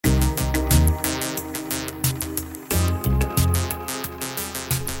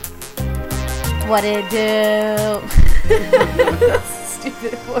What it do?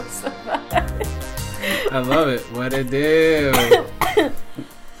 Stupid voice of mine. I love it. What it do?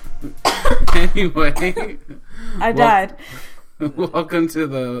 Anyway, I died. Welcome to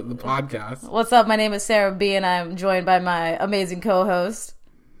the podcast. What's up? My name is Sarah B, and I'm joined by my amazing co-host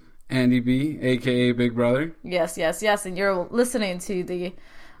Andy B, aka Big Brother. Yes, and you're listening to the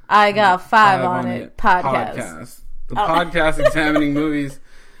I Got Five on It podcast. The podcast examining movies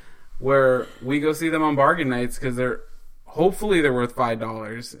where we go see them on bargain nights because hopefully they're worth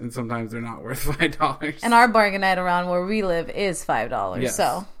 $5, and sometimes they're not worth $5. And our bargain night around where we live is $5. Yes.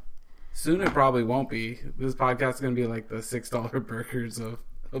 So soon it probably won't be. This podcast is going to be like the $6 burgers of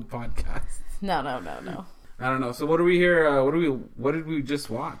podcasts. No. I don't know. So what are we here? What did we just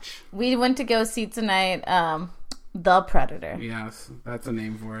watch? We went to go see tonight The Predator. Yes, that's a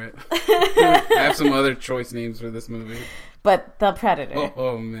name for it. I have some other choice names for this movie. But The Predator.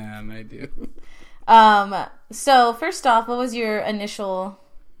 Oh man, I do. So first off, what was your initial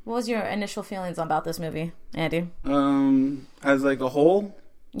feelings about this movie, Andy? As like a whole,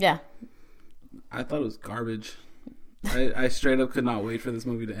 Yeah. I thought it was garbage. I straight up could not wait for this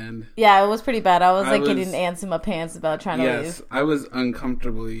movie to end. Yeah, it was pretty bad. I was getting ants in my pants about trying to leave. Yes, I was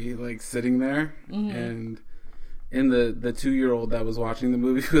uncomfortably like sitting there, and the 2-year-old that was watching the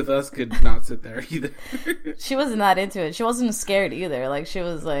movie with us could not sit there either. She wasn't that into it. She wasn't scared either. Like, she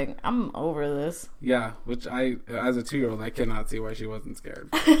was like, I'm over this. Yeah, which as a 2-year-old, I cannot see why she wasn't scared.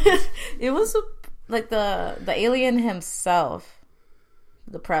 It was like the alien himself,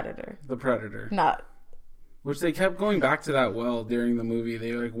 the Predator. The Predator. Not. Which they kept going back to that well during the movie.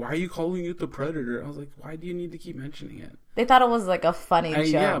 They were like, why are you calling it the Predator? I was like, why do you need to keep mentioning it? They thought it was like a funny joke.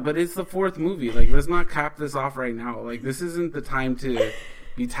 Yeah, but it's the 4th movie. Like, let's not cap this off right now. Like, this isn't the time to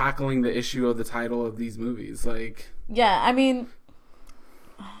be tackling the issue of the title of these movies. Like, yeah, I mean,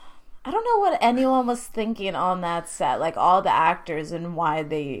 I don't know what anyone was thinking on that set. Like, all the actors and why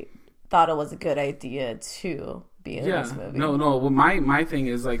they thought it was a good idea to be in this movie. No. Well, my thing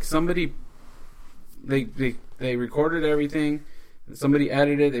is, like, somebody... They recorded everything, somebody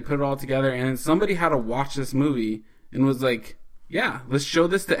edited, they put it all together, and somebody had to watch this movie and was like, yeah, let's show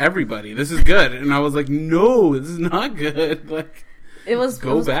this to everybody. This is good. And I was like, no, this is not good. Like, it was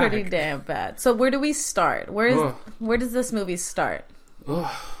pretty damn bad. So where do we start? Where does this movie start?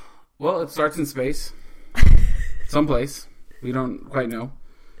 Well, it starts in space. Someplace. We don't quite know.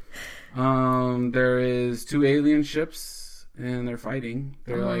 There is 2 alien ships, and they're fighting.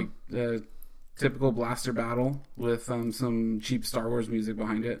 They're like the typical blaster battle with some cheap Star Wars music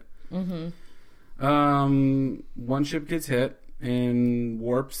behind it. One ship gets hit and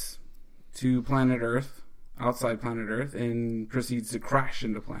warps to planet Earth, outside planet Earth, and proceeds to crash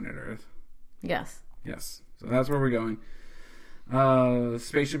into planet Earth. Yes. So that's where we're going.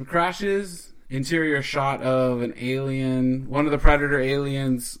 Spaceship crashes. Interior shot of an alien, one of the Predator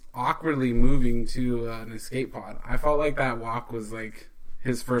aliens, awkwardly moving to an escape pod. I felt like that walk was like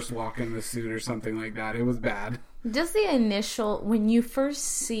his first walk in the suit or something like that. It was bad. Just the initial, when you first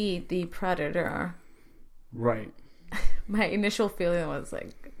see the Predator, right? My initial feeling was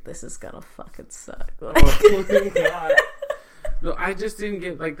like, this is gonna fucking suck. Like, God. No, I just didn't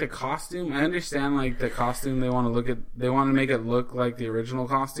get like the costume. I understand like the costume they want to make it look like the original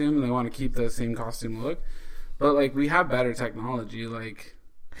costume, and they want to keep the same costume look. But like, we have better technology. Like,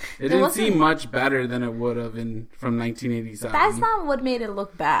 it didn't seem much better than it would have from 1987. That's not what made it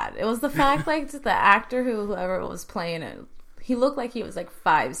look bad. It was the fact, like, the actor whoever was playing it, he looked like he was like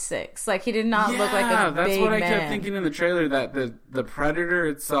 5'6". Like, he did not look like a big man. That's what I kept thinking in the trailer, that the Predator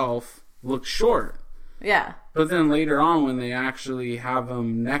itself looked short. Yeah. But then later on, when they actually have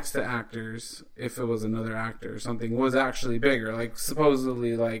him next to actors, if it was another actor or something, was actually bigger. Like,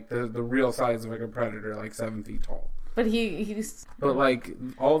 supposedly, like, the real size of like a Predator, like 7 feet tall. But he's... But, like,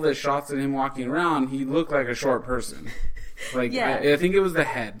 all the shots of him walking around, he looked like a short person. Like, yeah. I think it was the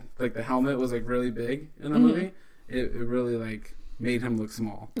head. Like, the helmet was, like, really big in the movie. It really, like, made him look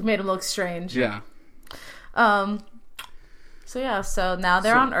small. It made him look strange. Yeah. So now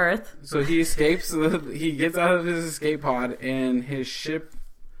they're on Earth. So he escapes. He gets out of his escape pod, and his ship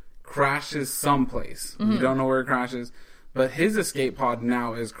crashes someplace. We don't know where it crashes. But his escape pod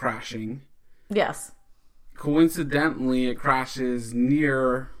now is crashing. Yes. Coincidentally, it crashes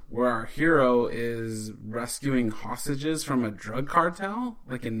near where our hero is rescuing hostages from a drug cartel,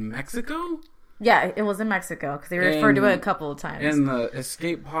 like in Mexico. Yeah, it was in Mexico, because they referred to it a couple of times. And the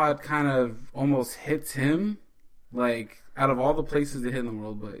escape pod kind of almost hits him, like, out of all the places to hit in the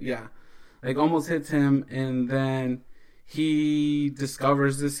world, but yeah, like, almost hits him, and then he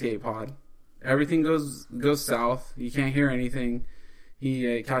discovers the escape pod. Everything goes south. He can't hear anything.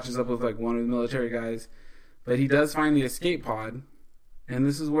 He catches up with like one of the military guys, but he does find the escape pod, and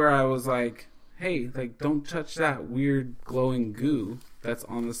this is where I was like, hey, like, don't touch that weird glowing goo that's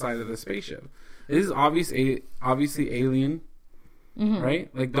on the side of the spaceship. This is obviously alien, right?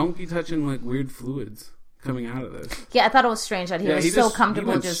 Like, don't be touching like weird fluids coming out of this. Yeah, I thought it was strange that he was so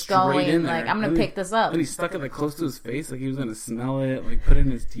comfortable just going, like, I'm going to pick this up. And he stuck it, like, close to his face, like he was going to smell it, like, put it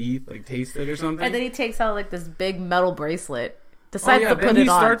in his teeth, like, taste it or something. And then he takes out, like, this big metal bracelet, decides to put then it he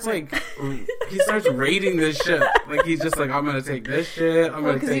on. starts, like, he starts raiding this ship. Like, he's just like, I'm going to take this shit, I'm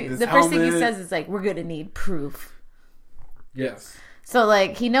going to take this the helmet. first thing he says is, like, we're going to need proof. Yes. So,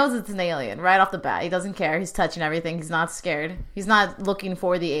 like, he knows it's an alien right off the bat. He doesn't care. He's touching everything. He's not scared. He's not looking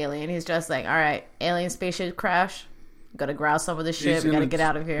for the alien. He's just like, all right, alien spaceship crash. Gotta grouse over the ship. We gotta get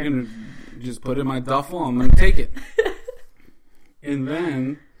out of here. I'm gonna just put it in my duffel. I'm gonna take it. And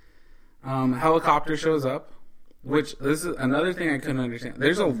then, a helicopter shows up, which this is another thing I couldn't understand.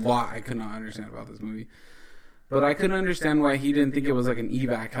 There's a lot I could not understand about this movie, but I couldn't understand why he didn't think it was like an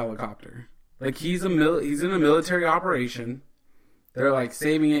evac helicopter. Like he's in a military operation. They're like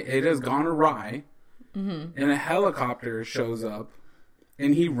saving it. It has gone awry, and a helicopter shows up,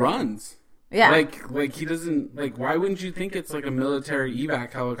 and he runs. Yeah. Like he doesn't, like, why wouldn't you think it's like a military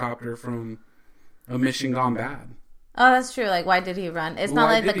evac helicopter from a mission gone bad? Oh, that's true. Like, why did he run? It's not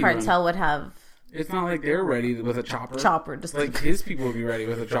like the cartel would have. It's not like they're ready with a chopper. Just like his people would be ready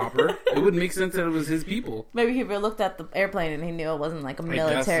with a chopper. It would make sense that it was his people. Maybe he looked at the airplane and he knew it wasn't like a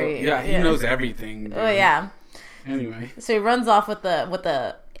military. So. Yeah, he knows everything. Dude. Oh yeah. Anyway, so he runs off with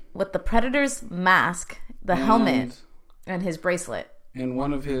the Predator's mask, the helmet, and his bracelet, and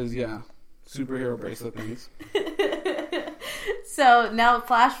one of his superhero bracelet things. So now,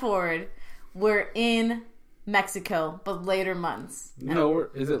 flash forward, we're in Mexico, but later months. No,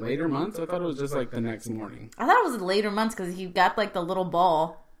 is it later months? I thought it was just like the next morning. I thought it was later months because he got like the little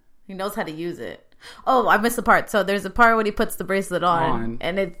ball. He knows how to use it. Oh, I missed the part. So there's a part when he puts the bracelet on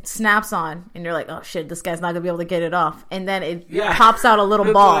and it snaps on, and you're like, oh shit, this guy's not gonna be able to get it off. And then it pops out a little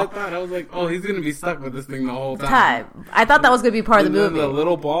That's ball. What I thought. I was like, oh, he's gonna be stuck with this thing the whole time. I thought that was gonna be part of the movie. The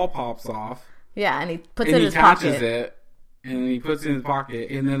little ball pops off. Yeah, and he puts it in his pocket. And he catches it, and he puts it in his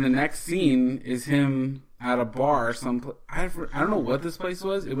pocket. And then the next scene is him at a bar. I don't know what this place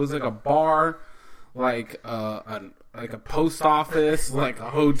was. It was like a bar, like a post office, like a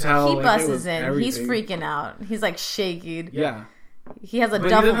hotel. He busts in. Everything. He's freaking out. He's like shaking. Yeah. He has a but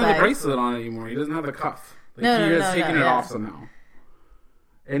duffel bag. He doesn't have the bracelet on anymore. He doesn't have the cuff. Like, he has taken it off somehow.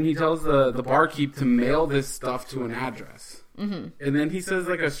 And he tells the barkeep to mail this stuff to an address. Mm-hmm. And then he says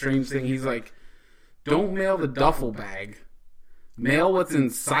like a strange thing. He's like, don't mail the duffel bag. Mail what's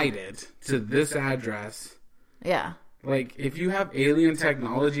inside it to this address. Yeah. Like, if you have alien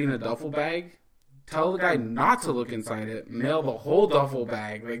technology in a duffel bag, tell the guy not to look inside it. Mail the whole duffel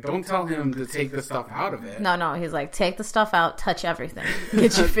bag. Like, don't tell him to take the stuff out of it. No. He's like, take the stuff out, touch everything.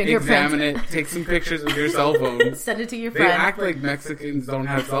 Get your fingerprints. Examine it. Take some pictures with your cell phone. Send it to your friend. They act like Mexicans don't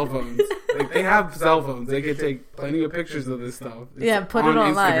have cell phones. Like, they have cell phones. They can take plenty of pictures of this stuff. It's put it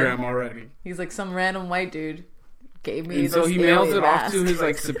online. Instagram already. He's like, some random white dude gave me and so he mails it off to his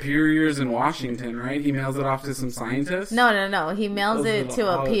like superiors in Washington, right? He mails it off to some scientists. No. He mails it to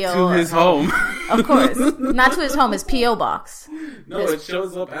a PO to his home. Of course, not to his home. His PO box. No, it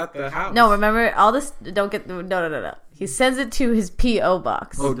shows up at the house. No, remember all this. Don't get no. He sends it to his PO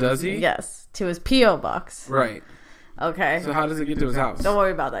box. Oh, does he? Yes, to his PO box. Right. Okay. So how does it get to his house? Don't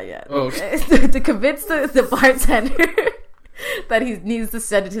worry about that yet. Oh. Okay. To convince the bartender that he needs to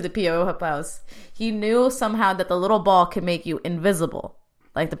send it to the PO house. He knew somehow that the little ball can make you invisible,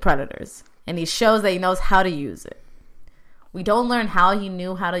 like the Predators. And he shows that he knows how to use it. We don't learn how he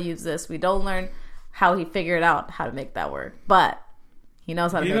knew how to use this. We don't learn how he figured out how to make that work. But he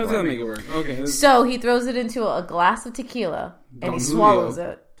knows how to make it work. He knows how to make it work. Okay. So he throws it into a glass of tequila, and he swallows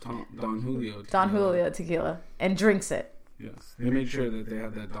it. Don Julio tequila. Don Julio tequila. And drinks it. Yes. They made sure that they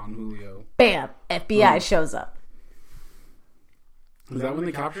had that Don Julio. Bam! FBI shows up. Is that when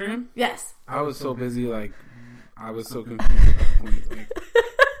they capture him? Yes. I was so busy, like, I was so confused at that point.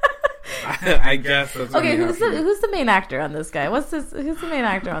 Like, I guess that's okay. Who's the main actor on this guy? Who's the main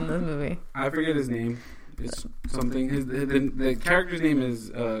actor on this movie? I forget his name. It's something. The character's name is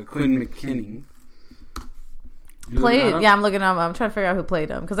Quinn McKinney. I'm looking up. I'm trying to figure out who played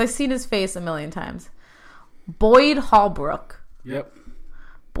him because I've seen his face a million times. Boyd Holbrook. Yep.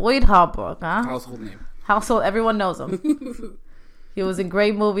 Boyd Holbrook, huh? Household name. Everyone knows him. He was in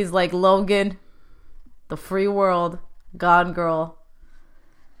great movies like Logan, The Free World, Gone Girl,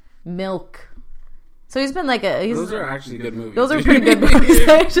 Milk, So he's been like those are actually good movies. Those are pretty good movies,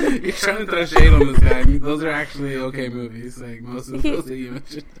 actually. You're trying to throw shade on this guy. Those are actually okay movies. Like most of those that you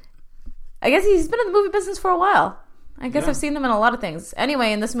mentioned. I guess he's been in the movie business for a while. I guess Yeah. I've seen him in a lot of things.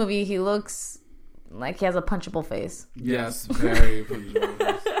 Anyway, in this movie, he looks like he has a punchable face. Yes, very punchable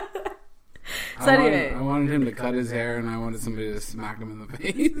face. So anyway. I wanted him to cut his hair, and I wanted somebody to smack him in the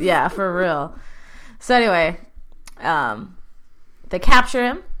face. Yeah, for real. So anyway, they capture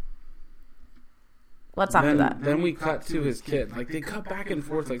him. What's after that? Then we cut to his kid. Like, they cut back and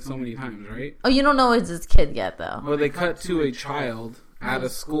forth like so many times, right? Oh, you don't know it's his kid yet, though. Well, they cut to a child at a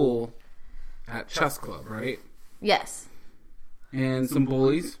school at chess club, right? Yes. And some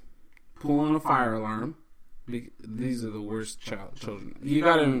bullies pulling a fire alarm. These are the worst children. You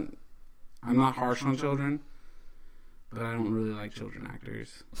gotta... I'm not harsh on children, but I don't really like children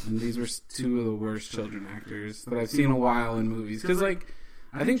actors. And these were two of the worst children actors that I've seen in a while in movies. Because, like,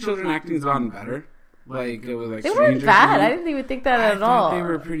 I think children acting's gotten better. Like, it was like They weren't Stranger bad. Things. I didn't even think that I at thought all. they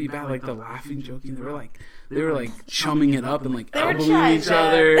were pretty bad. Like, the laughing, joking. They were like chumming it up and like They were elbowing trying, each man.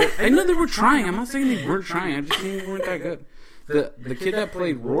 other. I know they were trying. I'm not saying they weren't trying. I'm just saying they weren't that good. The kid that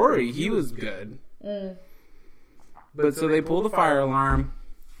played Rory, he was good. But so they pull the fire alarm.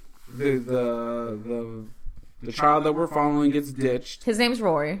 The child that we're following gets ditched. His name's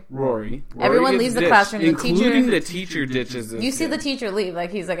Rory. Rory Everyone gets leaves the ditched, classroom. The including teacher- the teacher ditches this You see kid. the teacher leave. Like,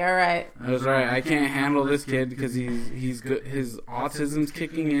 he's like, all right. I was right. I can't handle this kid because he's good. His autism's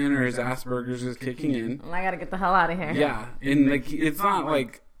kicking in, or his Asperger's is kicking in. I gotta get the hell out of here. Yeah, and like it's not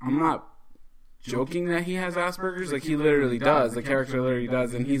like I'm not joking that he has Asperger's. Like he literally does. The character literally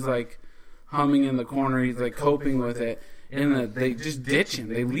does, and he's like humming in the corner. He's like coping with it, and they just ditch him.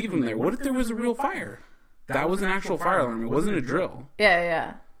 They leave him there. What if there was a real fire? That was an actual fire alarm. It wasn't a drill.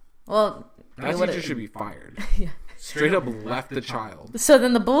 Yeah. Well, That teacher should be fired. Straight up left the child. So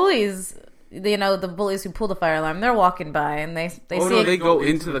then the bullies, the bullies who pull the fire alarm, they're walking by and they see. No, they go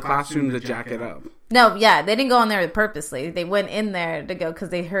into the classroom to jack it up. No, yeah, they didn't go in there purposely. They went in there to go because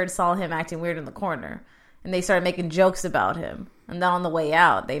they saw him acting weird in the corner, and they started making jokes about him. And then on the way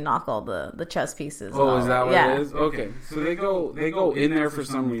out, they knock all the chess pieces. Oh, is that what yeah. it is? Okay, so they go in there for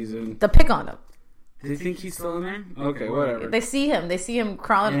some reason. To pick on him. They think he's still in there? Okay, whatever. They see him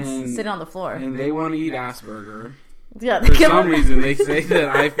crawling and And- sitting on the floor. And they want to eat Asperger. Yeah, For some reason, they say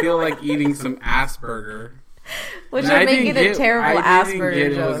that I feel like eating some Asperger. which And are I making didn't a terrible I didn't Asperger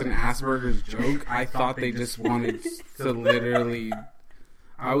get it joke. was an Asperger's joke. I thought they just wanted to literally...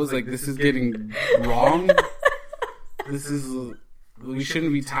 I was like, this is getting wrong. We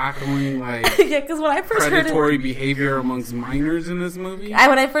shouldn't be tackling, like, Yeah, because when I first heard it, predatory behavior amongst minors in this movie.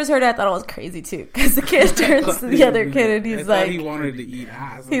 when I first heard it, I thought it was crazy too. Because the kid turns to the other kid and I he's thought like, he wanted to eat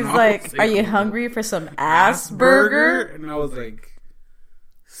ass. he's And I like, was "Are you hungry for some Asperger?" And I was like,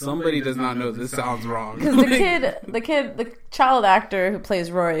 somebody does not know this sounds wrong. Because the child actor who plays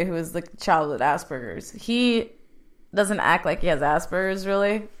Rory, who is the child with Asperger's, he doesn't act like he has Asperger's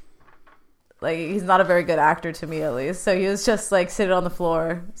really. Like, he's not a very good actor to me, at least. So he was just like sitting on the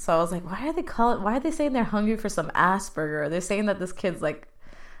floor. So I was like, why are they saying they're hungry for some Asperger? They're saying that this kid's like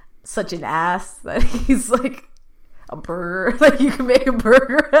such an ass that he's like a burger. Like, you can make a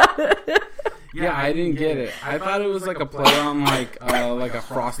burger out of it. Yeah, I didn't get it. I thought it was like a play on like a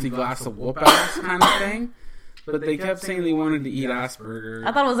frosty glass of whoop ass kind of thing. But they kept saying they wanted to eat Asperger.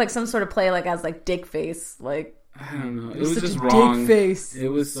 I thought it was like some sort of play, like as like dick face, like. I don't know. It was Such just a wrong. dick face. It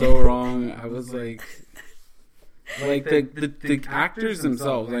was so wrong. I was like the actors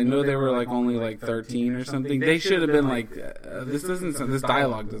themselves. I know they were like only like 13 or something. They should have been like, this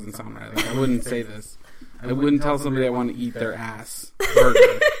dialogue doesn't sound right. Like, I wouldn't say this. I wouldn't tell somebody I want to eat their ass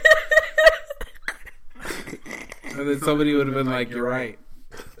burger. And then somebody would have been like, "You're right.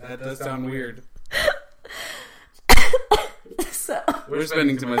 That does sound weird." So We're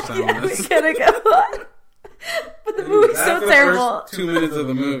spending too much time on we this. gotta go on. But the movie's That's so the terrible. First 2 minutes of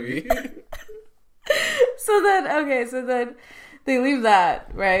the movie. So then they leave that,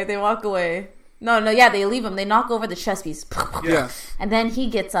 right? They walk away. No, they leave him. They knock over the chess piece. Yes. And then he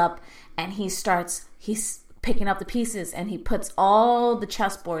gets up and he's picking up the pieces and he puts all the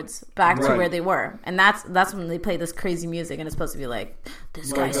chessboards back to Right. where they were. And that's when they play this crazy music and it's supposed to be like,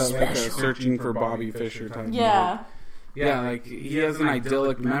 this guy's Like a special. searching for Bobby Fischer type. Yeah. Music. Yeah, like he has an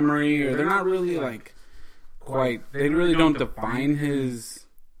idyllic memory, or they're not really like quite. They really don't define his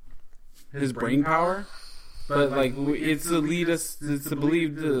brain power, but like it's to lead us. It's to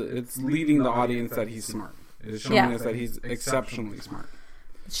believe. It's leading the audience that he's smart. It's showing us that he's exceptionally smart.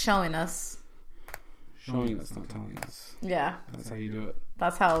 It's showing us. Showing us, not telling us. Yeah. That's how you do it.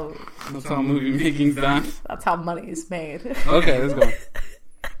 That's how movie making's done. money is made. Okay, let's go.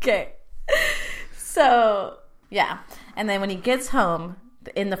 Okay. So, yeah. And then when he gets home,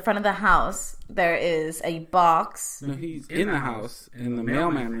 in the front of the house, there is a box. No, he's in the house, and the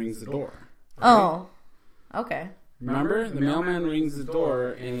mailman rings the door. Right? Oh, okay. Remember? The mailman rings the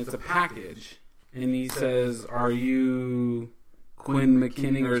door, and it's a package. And he says, "Are you Quinn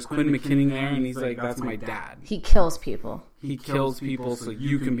McKinnon?" Or is Quinn McKinnon there? And he's like, "That's my dad. He kills people." He kills people so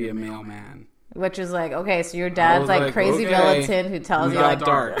you can be a mailman. Which is like, okay, so your dad's I was like crazy okay, militant who tells we you got like...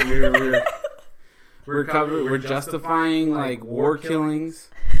 dark. We're justifying like war killings.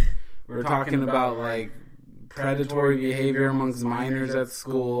 We're talking about like predatory behavior amongst minors at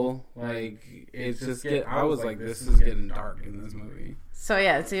school. Like it's just I was like, this is getting dark in this movie. So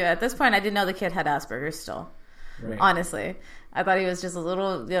yeah, at this point I didn't know the kid had Asperger's still. Right. Honestly, I thought he was just a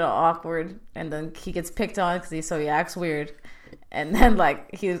little, awkward, and then he gets picked on because he acts weird, and then like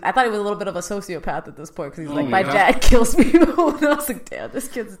I thought he was a little bit of a sociopath at this point because he's like, my dad kills people, and I was like, damn, this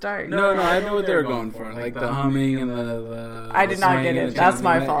kid's dark. No, I know what they were going for, like the humming and the I did not get it. That's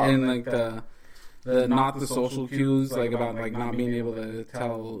my fault. And like the not the social cues, like about like not being able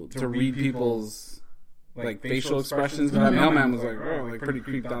to read people's like facial expressions. But that mailman was like, oh, like pretty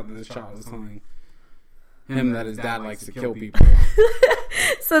creeped out that this child was telling him that his dad likes to kill people.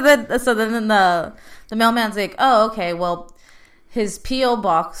 So then the mailman's like, oh, okay, well, his P.O.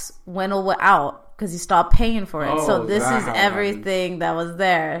 box went out because he stopped paying for it. So this is everything that was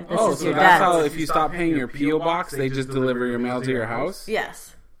there. This is so your that's dad's. how if you stop paying your P.O. box, they just deliver your mail to your house? Yes.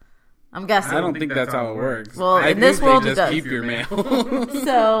 I'm guessing. I don't think that's how it works. Well, in this world, they it just does. keep your mail.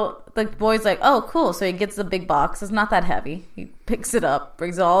 So the boy's like, oh, cool. So he gets the big box. It's not that heavy. He picks it up,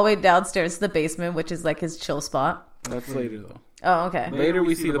 brings it all the way downstairs to the basement, which is like his chill spot. That's later, though. Oh, okay. Later,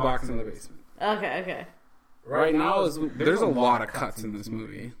 we see the box in the basement. Okay. Right now, there's a lot of cuts in this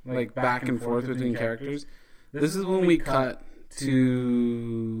movie, like back and forth between characters. This is when we cut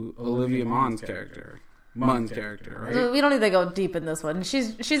to Olivia Munn's character, right? We don't need to go deep in this one.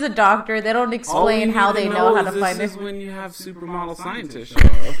 She's a doctor. They don't explain how they know how to find her. This is when you have supermodel scientists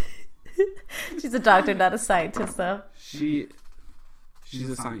show up. She's a doctor, not a scientist, though. She's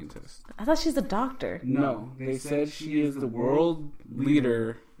a scientist. I thought she's a doctor. No, they said she is the world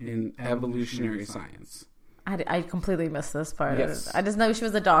leader in evolutionary science. I completely missed this part. Yes. I just know she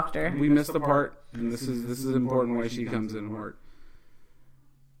was a doctor. We missed the part, and this is important why she comes in work.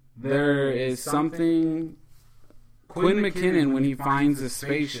 There is something. Quinn McKinnon, when he finds a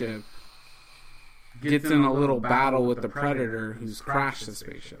spaceship, gets in a little battle with the Predator who's crashed the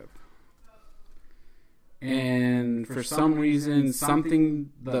spaceship. And for some reason,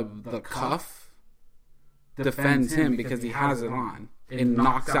 the cuff defends him because he has it on. It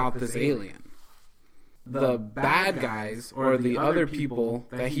knocks out this alien. The bad guys, or the other people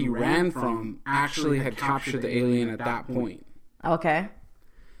that he ran from, actually had captured the alien at that point. Okay.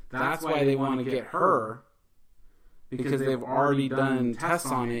 That's why they want to get her, because they've already done tests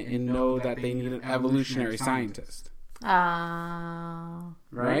on it and know that they need an evolutionary scientist.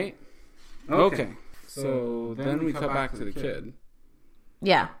 Right? Okay. So then we cut back to the kid.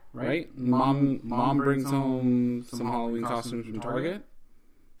 Yeah. Right? Mom brings home some Halloween costumes from Target.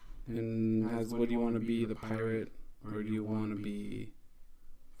 And has, what do you want to be, the pirate, or do you want to be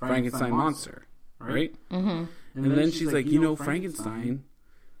Frankenstein monster, right? Mm-hmm. And then she's like, Frankenstein,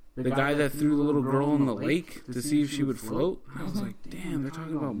 the guy that threw the little girl in the lake to see if she would float. And I was like, damn, they're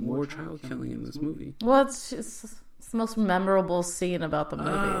talking about more child killing in this movie. Well, it's the most memorable scene about the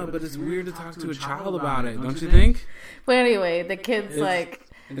movie. But it's weird to talk to a child about it, don't you think? But anyway, the kid's like,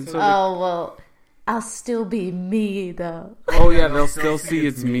 well, I'll still be me, though. Oh, yeah, they'll still see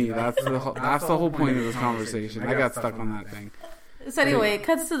it's me. That's the whole point of this conversation. I got stuck on that thing. So anyway, it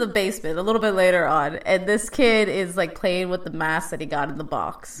cuts to the basement a little bit later on, and this kid is like playing with the mask that he got in the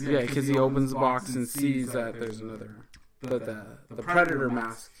box. Yeah, because he opens the box and sees that there's another... The Predator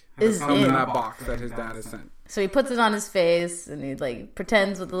mask has come in that box that his dad has sent. So he puts it on his face, and he like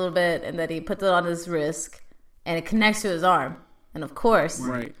pretends with a little bit, and then he puts it on his wrist, and it connects to his arm. And of course...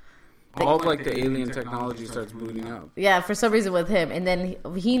 Right. All like the alien technology starts booting up. Yeah, for some reason with him, and then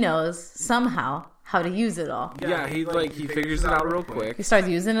he knows somehow how to use it all. Yeah, he figures it out real quick. He starts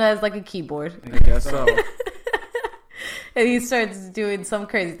using it as like a keyboard. I guess so. And he starts doing some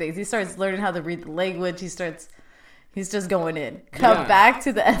crazy things. He starts learning how to read the language. He's just going in. Come back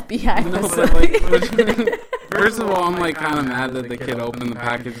to the FBI. No, but first of all, I'm like kind of mad that the kid opened the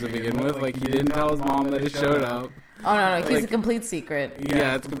package to begin with. Like he didn't tell his mom that it showed up. Oh, no. He's a complete secret.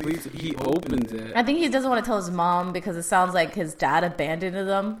 Yeah, it's complete. He opens it. I think he doesn't want to tell his mom because it sounds like his dad abandoned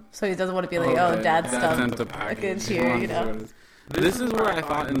them. So he doesn't want to be like, dad's stuff. Sent a package here, This is where I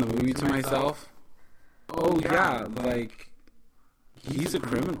thought in the movie to myself, oh, yeah, like, he's a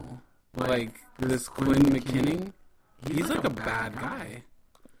criminal. like this Quinn McKinnon, he's like a bad guy.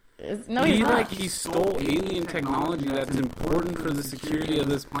 No, he's not. He stole alien technology that's important for the security of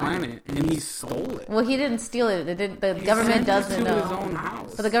this planet, and he stole it. Well, he didn't steal it. The government doesn't know. His own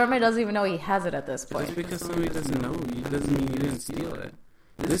house. But the government doesn't even know he has it at this point. Just because somebody doesn't know, it doesn't mean he didn't steal it.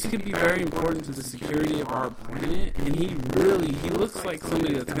 This could be very important to the security of our planet, and he looks like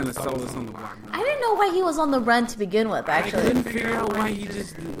somebody that's going to sell this on the black market. I didn't know why he was on the run to begin with, actually. I couldn't figure out why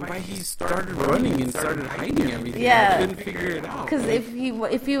he started running and started hiding everything. Yeah. I couldn't figure it out. Because if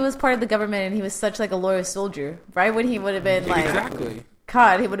he was part of the government and he was such like a loyal soldier, right? When he would have been like... Exactly.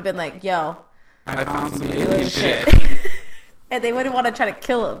 God, he would have been like, yo. I found some alien shit. And they wouldn't want to try to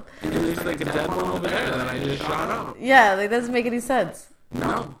kill him. And there's like a dead one over there that I just shot out. Yeah, like, that doesn't make any sense.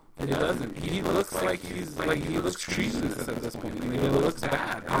 No, it doesn't. He looks like he looks treasonous at this point. He looks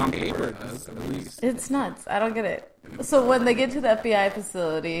bad. On paper, it does, at least. It's nuts. I don't get it. So when they get to the FBI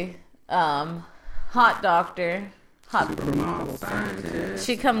facility, hot doctor, Supermodel scientist.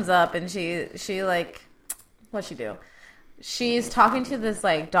 she comes up and she like, what'd she do? She's talking to this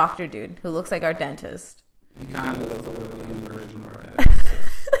like doctor dude who looks like our dentist. He kind of does look like an original.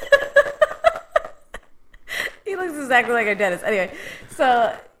 He looks exactly like our dentist. Anyway,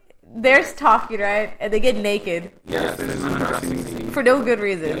 so they're talking, right? And they get naked. Yes, there's an undressing scene. For no good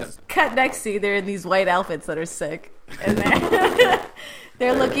reason. Yes. Cut next scene, they're in these white outfits that are sick. And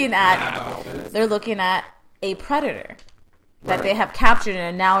they're looking at a predator that they have captured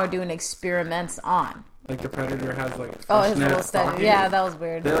and now are doing experiments on. Like the predator has like His little study. Yeah, that was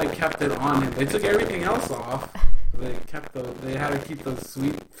weird. They like kept it on him. They took everything else off. They had to keep those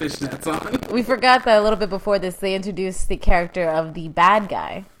sweet fishnets on. We forgot that a little bit before this, they introduced the character of the bad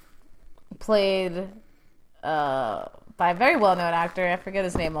guy, played by a very well-known actor. I forget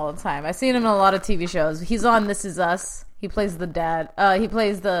his name all the time. I've seen him in a lot of TV shows. He's on This Is Us. He plays the dad. He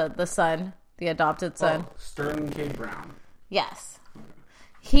plays the son, the adopted son. Sterling K. Brown. Yes.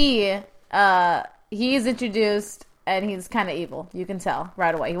 He is introduced, and he's kind of evil. You can tell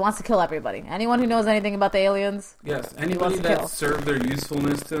right away. He wants to kill everybody. Anyone who knows anything about the aliens. Yes, anybody that served their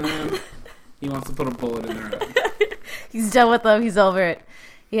usefulness to him, he wants to put a bullet in their head. He's done with them. He's over it.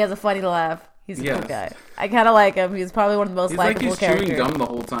 He has a funny laugh. He's a cool guy. I kind of like him. He's probably one of the most likable characters. He's chewing gum the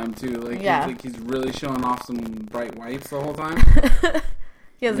whole time, too. Like, he's really showing off some bright whites the whole time.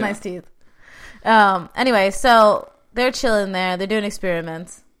 He has nice teeth. Anyway, so they're chilling there. They're doing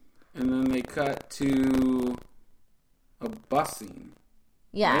experiments. And then they cut to a bus scene.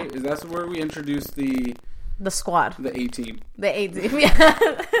 Yeah. Right? Is that where we introduce the squad? The A-Team. The A-Team, yeah.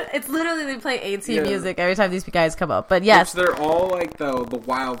 It's literally they play A-Team music every time these guys come up. But yes. Which they're all like the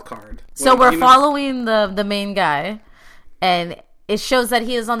wild card. So we're following the main guy, and it shows that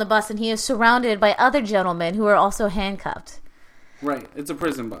he is on the bus and he is surrounded by other gentlemen who are also handcuffed. Right. It's a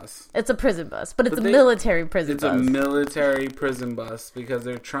prison bus. It's a prison bus, but it's a military prison bus. It's a military prison bus because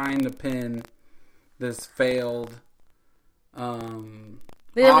they're trying to pin this failed op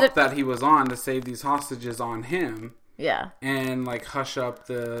that he was on to save these hostages on him. Yeah. And like hush up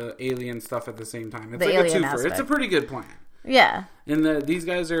the alien stuff at the same time. It's the like a twofer. Aspect. It's a pretty good plan. Yeah. And these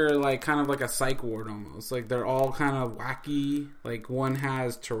guys are like kind of like a psych ward almost. Like they're all kind of wacky. Like one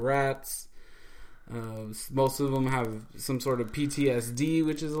has Tourette's. Most of them have some sort of PTSD,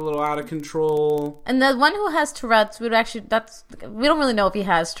 which is a little out of control. And the one who has Tourette's, we don't really know if he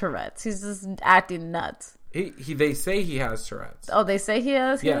has Tourette's. He's just acting nuts. They say he has Tourette's. Oh, they say he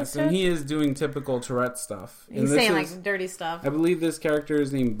has? Yes, and he is doing typical Tourette stuff. He's saying like dirty stuff. I believe this character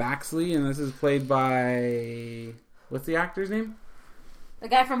is named Baxley, and this is played by... What's the actor's name? The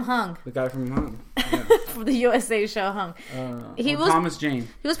guy from Hung. The guy from Hung. Yeah. From the USA show Hung. Thomas Jane.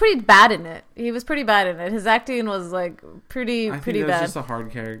 He was pretty bad in it. His acting was like pretty bad. That's just a hard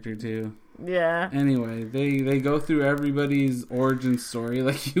character too. Yeah. Anyway, they go through everybody's origin story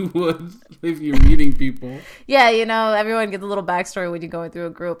like you would if you're meeting people. Yeah, everyone gets a little backstory when you're going through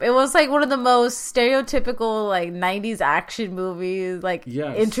a group. It was like one of the most stereotypical like 90s action movies, like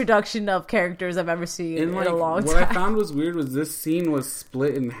introduction of characters I've ever seen in a long time. What I found was weird was this scene was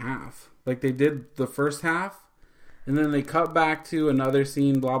split in half. Like they did the first half, and then they cut back to another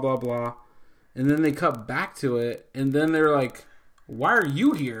scene, blah blah blah, and then they cut back to it, and then they're like, "Why are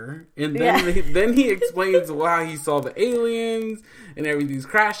you here?" And then then he explains why he saw the aliens and everything's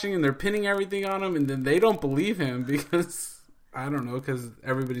crashing, and they're pinning everything on him, and then they don't believe him because I don't know, because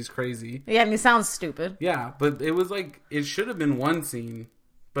everybody's crazy. Yeah, and he sounds stupid. Yeah, but it was like it should have been one scene.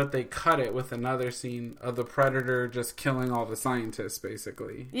 But they cut it with another scene of the Predator just killing all the scientists,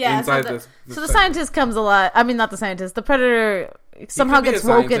 basically. Yeah, inside so the scientist comes alive. I mean, not the scientist. The Predator somehow gets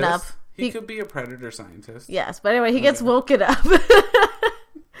woken up. He could be a Predator scientist. Yes, but anyway, he gets woken up.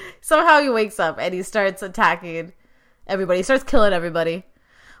 Somehow he wakes up and he starts attacking everybody. He starts killing everybody.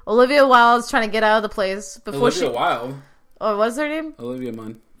 Olivia Wilde's trying to get out of the place before Olivia Wilde. Oh, what's her name? Olivia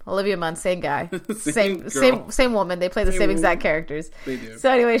Munn. Olivia Munn, same guy, Same same woman. They play the same exact characters. They do.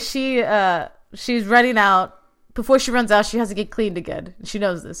 So anyway, she's running out. Before she runs out, she has to get cleaned again. She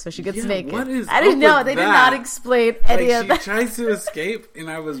knows this, so she gets naked. What is I didn't know. with They did that? not explain any of She that. tries to escape,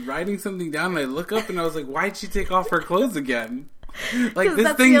 and I was writing something down, and I look up, and I was like, why'd she take off her clothes again? Like, 'Cause this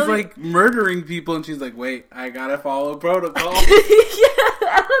that's the thing's, only- like, murdering people, and she's like, wait, I gotta follow protocol. Yeah,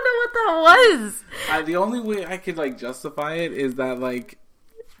 I don't know what that was. The only way I could, like, justify it is that, like,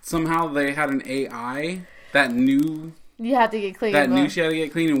 somehow they had an AI that knew... You have to get clean. That knew she had to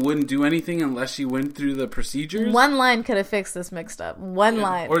get clean and wouldn't do anything unless she went through the procedures. One line could have fixed this mixed up. One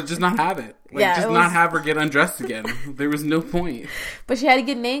line. Or just not have it. Like, Yeah, just it was- not have her get undressed again. There was no point. But she had to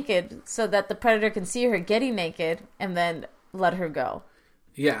get naked so that the predator can see her getting naked and then let her go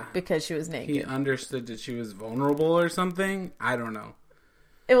Yeah. because she was naked. He understood that she was vulnerable or something. I don't know.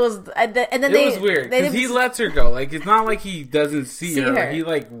 It was, and then It was weird because he lets her go. Like, it's not like he doesn't see her. He,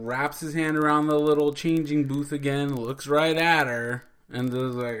 like, wraps his hand around the little changing booth again, looks right at her, and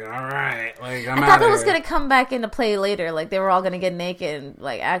is like, all right, like, I'm I out thought of it was here. going to come back into play later. Like, they were all going to get naked and,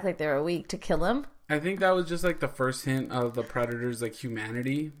 like, act like they were weak to kill him. I think that was just, like, the first hint of the Predator's, like,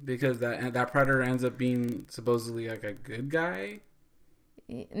 humanity, because that Predator ends up being supposedly, like, a good guy.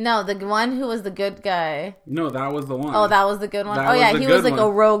 No, the one who was the good guy. No, that was the one. Oh, that was the good one? That Oh, yeah, was the he was good like a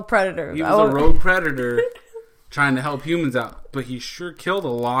one. rogue predator. He was a rogue predator trying to help humans out, but he sure killed a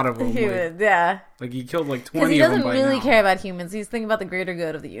lot of them. Yeah. Like, he killed, like, Because 20 he of them doesn't by really now. care about humans. He's thinking about the greater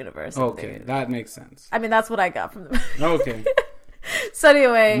good of the universe. Okay, that makes sense. I mean, that's what I got from the Okay, So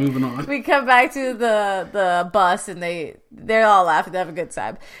anyway, moving on. we come back to the bus and they're all laughing. They have a good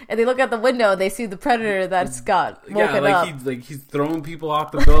time. And they look out the window and they see the predator that's got woken yeah, up. he's throwing people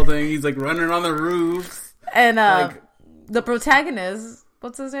off the building. He's like running on the roofs. And like- the protagonist,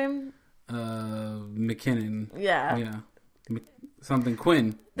 what's his name? McKinnon. Yeah. Something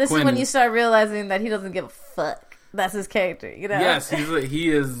Quinn. This Quinn is when you start realizing that he doesn't give a fuck. That's his character, you know? Yes, he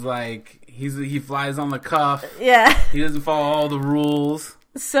flies on the cuff. Yeah. He doesn't follow all the rules.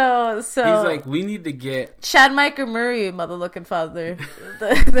 So He's like, we need to get Chad Michael Murray, mother looking father,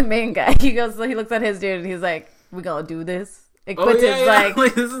 the main guy. He looks at his dude and he's like, "We gonna do this." And Quentin's like,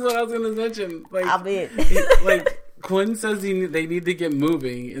 this is what I was gonna mention. Like, "I'll be it." like Quinn says they need to get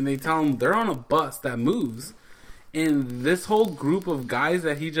moving, and they tell him they're on a bus that moves, and this whole group of guys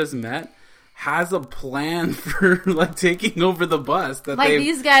that he just met has a plan for like taking over the bus. That Like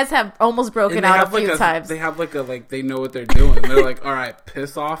these guys have almost broken out a few times. They have they know what they're doing. They're like, all right,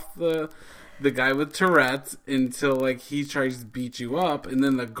 piss off the guy with Tourette's until like he tries to beat you up, and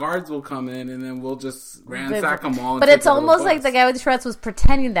then the guards will come in, and then we'll just ransack them all. And But take it's over almost the like bus. the guy with Tourette's was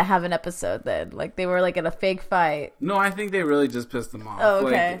pretending to have an episode then. Like they were like in a fake fight. No, I think they really just pissed him off. Oh,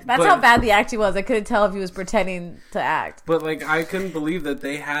 okay. Like, That's but- how bad the acting was. I couldn't tell if he was pretending to act. But like, I couldn't believe that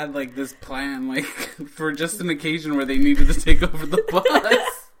they had like this plan, like for just an occasion where they needed to take over the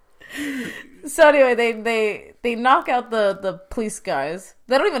bus. So anyway, they knock out the police guys.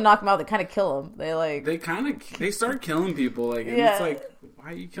 They don't even knock them out. They kind of kill them. They start killing people. Like, and Yeah. it's like,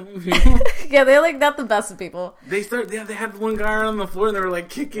 why are you killing people? Yeah, they're like not the best of people. They had one guy on the floor, and they were like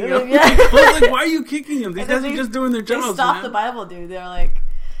kicking him. Yeah. I was like, why are you kicking him? These And then guys are just doing their They jobs, stopped man. the Bible dude. They're like,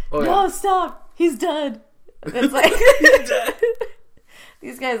 Oh, no, yeah. stop. He's dead. It's like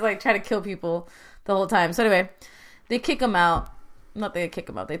these guys like try to kill people the whole time. So anyway, they kick him out. Not they kick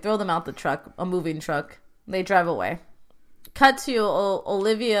him out. They throw them out the truck, a moving truck. They drive away. Cut to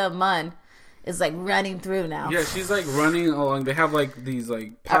Olivia Munn is like running through now. Yeah, she's like running along. They have like these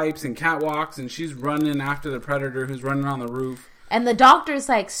like pipes and catwalks, and she's running after the predator who's running on the roof. And the doctor's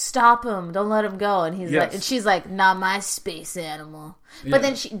like, "Stop him! Don't let him go." And he's Yes. like, and she's like, "Not my space animal." Yeah. But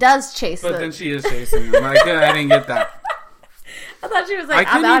then she does chase But them. then she is chasing him. Like, I didn't get that. I thought she was I like,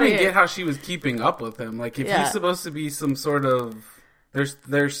 "I'm couldn't out of even here." get how she was keeping up with him. Like, if Yeah. he's supposed to be some sort of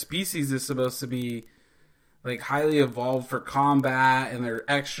their species is supposed to be like highly evolved for combat, and they're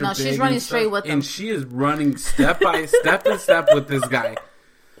extra. No, she's big running and straight stuff, with them. and she is running step by step and step with this guy,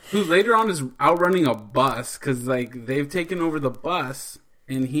 who later on is outrunning a bus because like they've taken over the bus,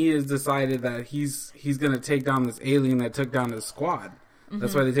 and he has decided that he's going to take down this alien that took down his squad.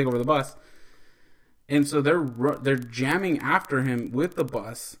 That's why they take over the bus. And so they're jamming after him with the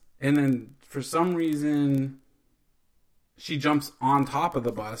bus, and then for some reason, she jumps on top of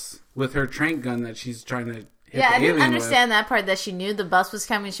the bus with her trank gun that she's trying to hit Yeah, the I didn't alien understand that part, that she knew the bus was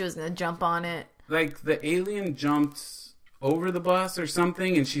coming. She was going to jump on it. with. Like the alien jumped over the bus or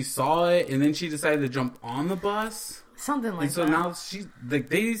something, and she saw it, and then she decided to jump on the bus. Something like And so that. now she's like,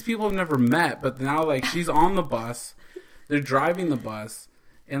 these people have never met, but now like she's on the bus, they're driving the bus,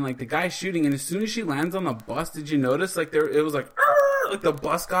 and like the guy's shooting, and as soon as she lands on the bus, did you notice like it was like, "Arr!" Like the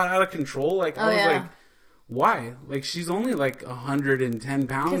bus got out of control? Like I was like, why? Like she's only like 110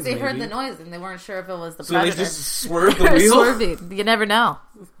 pounds. Because they heard maybe. the noise and they weren't sure if it was the So predator. they just swerved the wheel. Swerving. You never know.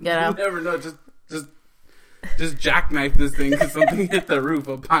 You know? You never know. Just jackknife this thing because something hit the roof.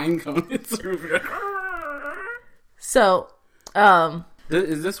 A pine cone hits the roof. You're like, So,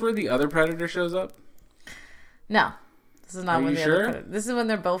 is this where the other predator shows up? no. This is not Are when you the sure? other. This is when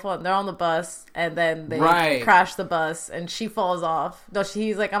they're on the bus, and then they Right. crash the bus, and she falls off. No,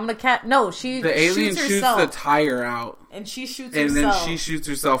 he's like, "I'm gonna No, she The alien shoots shoots herself, the tire out, and she shoots and herself. then she shoots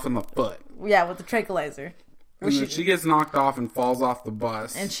herself in the foot. Yeah, with the tranquilizer. And then she gets knocked off and falls off the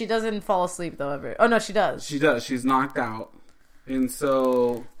bus. And she doesn't fall asleep though ever. Oh no, she does. She does. She's knocked out. And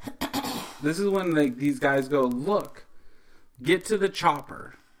so this is when like these guys go, look, get to the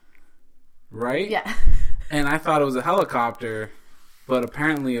chopper. Right? Yeah. And I thought it was a helicopter, but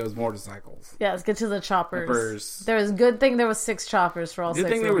apparently it was motorcycles. Yeah, let's get to the choppers. Choppers. There was good thing there was 6 choppers for all Good 6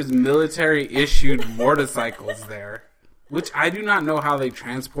 thing of there them. was military issued motorcycles there. Which I do not know how they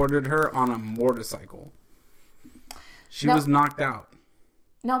transported her on a motorcycle. She was knocked out.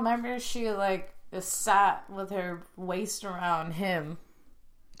 No, remember she like is sat with her waist around him,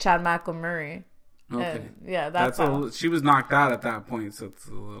 Chad McElmurray. Okay. And, yeah, that's how. She was knocked out at that point, so it's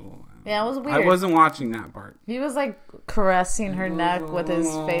a little... Yeah, it was weird. I wasn't watching that part. He was like caressing her neck with his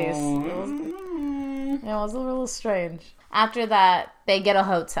face. It was a little strange. After that, they get a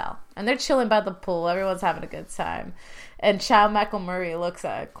hotel and they're chilling by the pool. Everyone's having a good time. And Chad McElmurray looks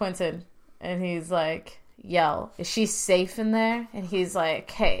at Quentin and he's like, "Yo, is she safe in there?" And he's like,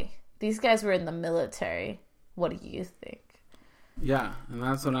 "Hey, these guys were in the military. What do you think?" Yeah, and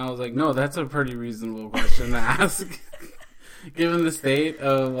that's when I was like, no, that's a pretty reasonable question to ask. Given the state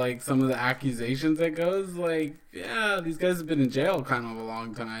of, like, some of the accusations that goes, like, yeah, these guys have been in jail kind of a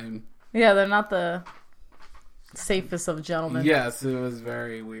long time. Yeah, they're not the safest of gentlemen. Yes, it was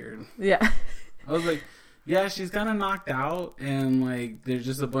very weird. Yeah. I was like, yeah, she's kind of knocked out, and, like, there's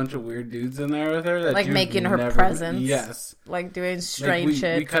just a bunch of weird dudes in there with her. That Like you've making her never- presence. Yes. Like doing Like, strange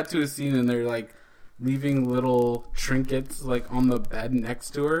shit. we cut to a scene, and they're, like, leaving little trinkets, like, on the bed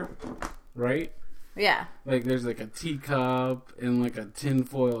next to her, right? Yeah. Like, there's, like, a teacup and, like, a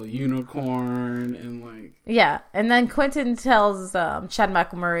tinfoil unicorn and, like... Yeah. And then Quentin tells Chad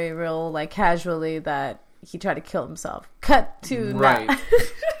McElmurray real, like, casually that he tried to kill himself. Cut to... Right.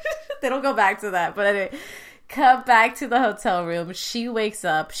 They don't go back to that. But anyway, cut back to the hotel room. She wakes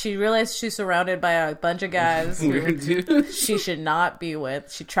up. She realizes she's surrounded by a bunch of guys Weird who dude. she should not be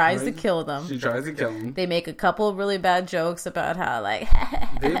with. She tries to kill them. She tries to kill him. They make a couple of really bad jokes about how, like...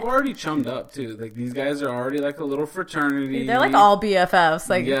 They've already chummed up, too. Like, these guys are already, like, a little fraternity. They're, like, all BFFs.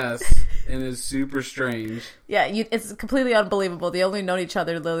 Like, yes. And it's super strange. yeah, it's completely unbelievable. They only known each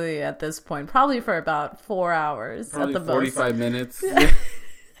other literally at this point, probably for about 4 hours Probably at the 45 most. minutes.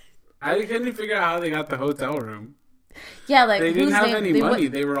 I couldn't figure out how they got the hotel room. Yeah, like They didn't whose have name- any money.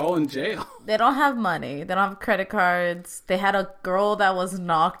 They were all in jail. They don't have money. They don't have credit cards. They had a girl that was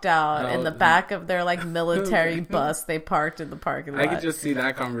knocked out in the back of their like military bus they parked in the parking lot. I could just see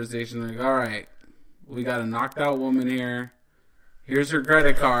that conversation. Like, all right, we got a knocked out woman here. Here's her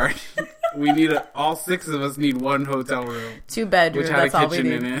credit card. We need all 6 of us need one hotel room, 2 bedrooms. which had That's a all we kitchen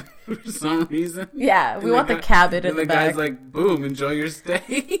need. in it for some reason. Yeah, we want the guy- cabin in and the the back. guy's like, "Boom, enjoy your stay."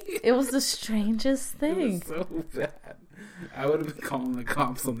 It was the strangest It thing. was so bad. I would have been calling the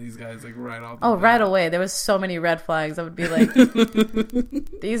cops on these guys like right off. Oh, the right bat. away. There was so many red flags. I would be like,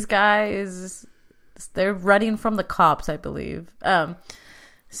 these guys, they're running from the cops, I believe. So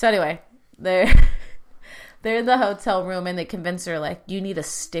anyway, they're in the hotel room and they convince her like, you need to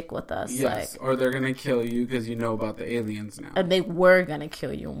stick with us. Yes, Like, or they're gonna kill you because you know about the aliens now. and they were gonna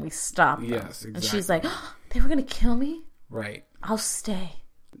kill you and we stopped them. Yes, And she's exactly. like, they were gonna kill me? Right. I'll stay.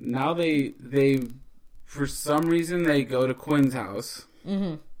 Now they for some reason they go to Quinn's house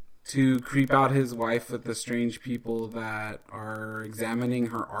to creep out his wife with the strange people that are examining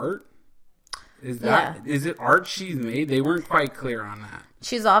her art. Is it art she's made? They weren't quite clear on that.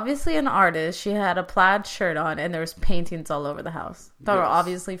 She's obviously an artist. She had a plaid shirt on and there was paintings all over the house that were Yes.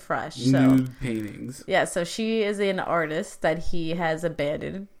 obviously fresh. So Nude paintings. yeah, so she is an artist that he has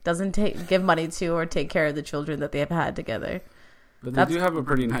abandoned, doesn't give money to or take care of the children that they have had together. But they do have a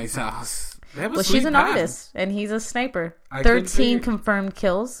pretty nice house. Well, she's an artist, and he's a sniper. 13 confirmed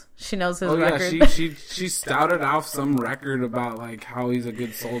kills. She knows his record. Yeah, she stouted off some record about like how he's a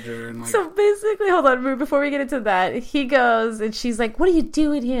good soldier and like. So basically, hold on, before we get into that, he goes and she's like, "What are you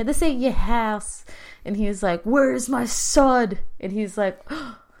doing here? This ain't your house." And he's like, "Where's my son?" And he's like,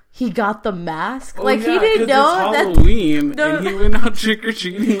 oh, "He got the mask." Oh, like yeah, he didn't know it's that Halloween, and he went out trick or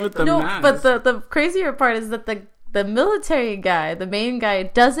treating with the mask. But the crazier part is that the military guy, the main guy,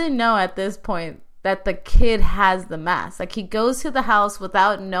 doesn't know at this point that the kid has the mask. Like, he goes to the house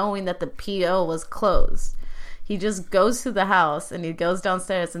without knowing that the PO was closed. He just goes to the house and he goes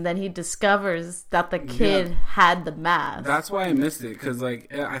downstairs and then he discovers that the kid had the mask. That's why I missed it, because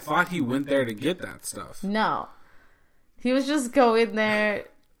like I thought he went there to get that stuff. No. He was just going there.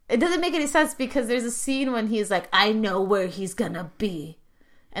 It doesn't make any sense because there's a scene when he's like, "I know where he's gonna be."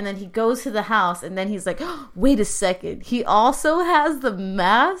 And then he goes to the house, and then he's like, oh, "Wait a second, he also has the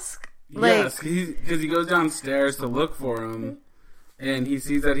mask?" Like, yes, because he goes downstairs to look for him, and he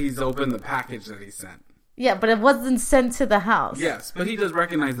sees that he's opened the package that he sent. Yeah, but it wasn't sent to the house. Yes, but he does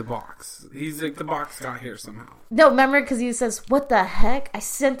recognize the box. He's like, the box got here somehow. No, remember, because he says, "What the heck? I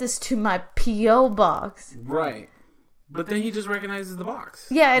sent this to my P.O. box." Right. But then he just recognizes the box.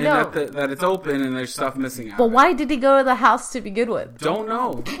 Yeah, I know. That it's open and there's stuff missing out. But why did he go to the house to begin with? Don't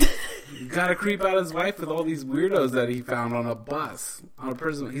know. Gotta creep out his wife with all these weirdos that he found on a bus. On a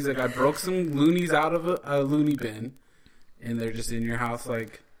prison. He's like, "I broke some loonies out of a loony bin. And they're just in your house,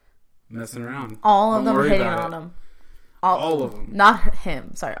 like, messing around." All of them hitting on him. All of them. Not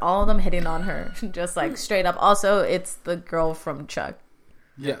him. Sorry. All of them hitting on her. Just, like, straight up. Also, it's the girl from Chuck.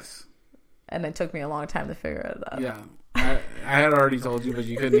 Yes. And it took me a long time to figure it out. Yeah. I had already told you, but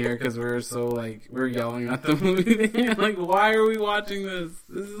you couldn't hear because we were so, like, we were yelling at the movie. Like, why are we watching this?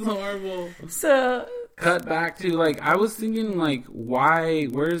 This is horrible. So, cut back to, like, I was thinking, like, why,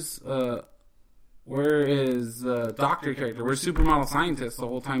 where is doctor character? Where's supermodel scientist the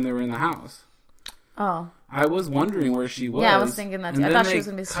whole time they were in the house? Oh. I was wondering where she was. Yeah, I was thinking that too. I thought she was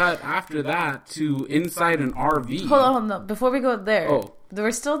going to be... cut after that to inside an RV. Hold on. Before we go there, there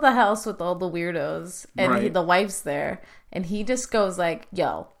was still the house with all the weirdos, and the wife's there, and he just goes like,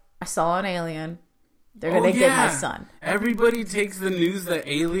 "Yo, I saw an alien. They're going to get my son." Everybody takes the news that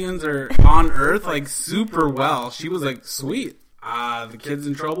aliens are on Earth, like, super well. She was like, "Sweet. The kid's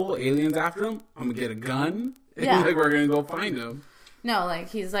in trouble. Aliens after him. I'm going to get a gun. Yeah. Like, we're going to go find him." No, like,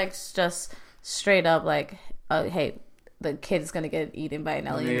 he's like just straight up like, "Hey, the kid's going to get eaten by an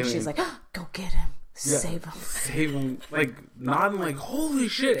alien." And she's like, oh, "Go get him. Save him." Save him. Like, nodding like, holy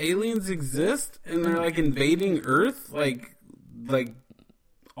shit, aliens exist? And they're, like, invading Earth? Like,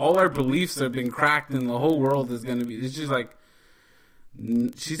 all our beliefs have been cracked and the whole world is going to be... It's just like...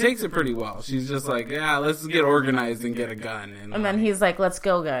 She takes it pretty well. She's just like, "Yeah, let's get organized and get a gun." And then he's like, "Let's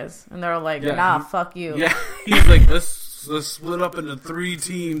go, guys." And they're like, "Nah, fuck you." Yeah, he's like, let's split up into 3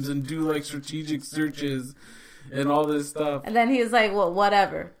 teams and do, like, strategic searches and all this stuff. And then he's like, "Well,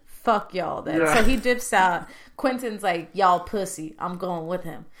 whatever. Fuck y'all then." Yeah. So he dips out. Quentin's like, "Y'all pussy. I'm going with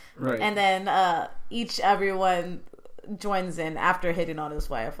him." Right. And then everyone joins in after hitting on his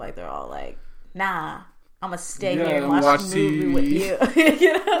wife. Like, they're all like, "Nah, I'm gonna stay here and watch the movie with you."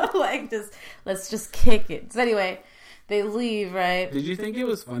 You know, like, let's just kick it. So anyway, they leave, right? Did you think it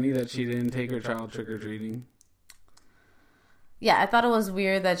was funny that she didn't take her child trick-or-treating? Yeah, I thought it was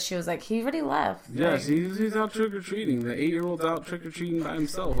weird that she was like, "He already left." Yeah, like, he's out trick-or-treating. The 8-year-old's out trick-or-treating by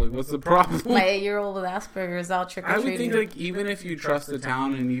himself. Like, what's the problem? My 8-year-old with Asperger is out trick-or-treating. I would think, like, even if you trust the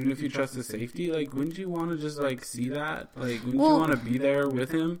town and even if you trust the safety, like, wouldn't you want to just, like, see that? Like, wouldn't you want to be there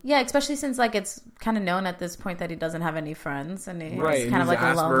with him? Yeah, especially since, like, it's kind of known at this point that he doesn't have any friends. And he's kind of like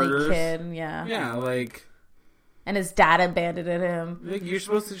Asperger's. A lonely kid. Yeah. Yeah, like... And his dad abandoned him. Like, you're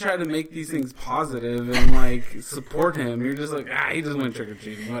supposed to try to make these things positive and, like, support him. You're just like, he just went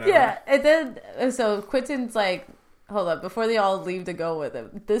trick-or-treating, whatever. Yeah, and then, so Quentin's like, hold up, before they all leave to go with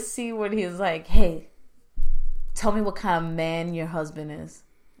him, this scene when he's like, "Hey, tell me what kind of man your husband is."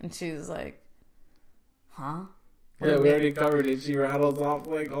 And she's like, "Huh?" Yeah, we already covered it. She rattles off,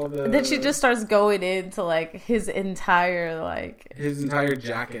 like, all the... And then she just starts going into, like, his entire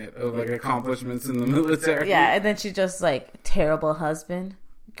jacket of, like, accomplishments in the military. Yeah, and then she just, like, terrible husband,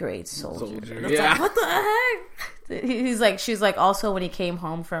 great soldier. Yeah. Like, what the heck? She's like, also when he came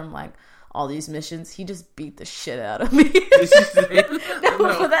home from, like, all these missions, he just beat the shit out of me. Did she say?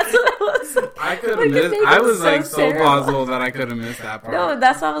 No, that's what I was like. I could have missed... I was, like, so plausible that I could have missed that part. No,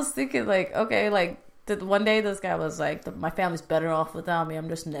 that's what I was thinking, like, okay, like... One day this guy was like, "My family's better off without me. I'm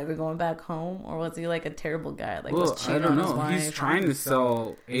just never going back home." Or was he like a terrible guy? Like, well, was cheating on his wife? He's trying to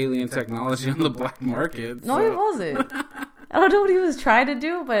sell alien technology on the black market. No, he wasn't. I don't know what he was trying to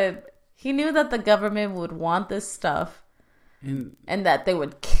do, but he knew that the government would want this stuff and that they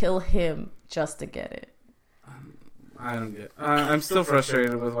would kill him just to get it. I don't get. I'm still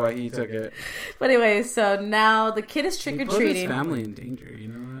frustrated with why he took it. But anyway, so now the kid is trick or treating. Put his family in danger. You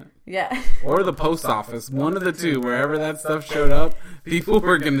know that? Yeah. Or the post office. One of the two. Wherever that stuff showed up, people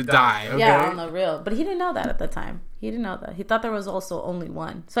were gonna die. Okay? Yeah, on the real. But he didn't know that at the time. He didn't know that. He thought there was also only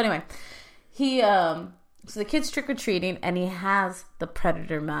one. So anyway, so the kid's trick or treating, and he has the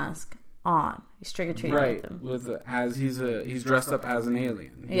Predator mask on. He's trick or treating right with him. He's dressed up as an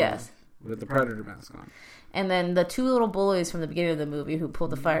alien. Yes. With the Predator mask on. And then the two little bullies from the beginning of the movie who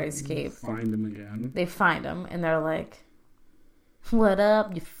pulled the fire escape. Find him again. They find him, and they're like, "What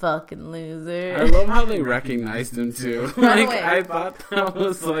up, you fucking loser?" I love how they recognized him, too. Right like, away. I thought that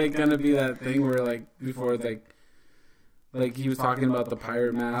was, like, gonna be that thing where, like, before, like he was talking about the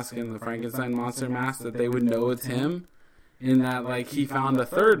pirate mask and the Frankenstein monster mask, that they would know it's him. In that, like, he found a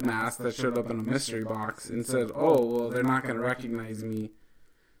third mask that showed up in a mystery box and said, "Oh, well, they're not gonna recognize me."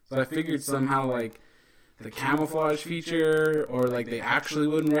 So I figured somehow, like, the camouflage feature, or like they actually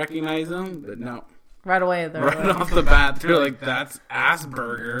wouldn't recognize him, but no. Right away, they're right like, off the bat, they're like, "That's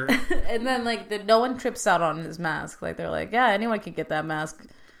Asperger." And then like no one trips out on his mask. Like they're like, "Yeah, anyone can get that mask."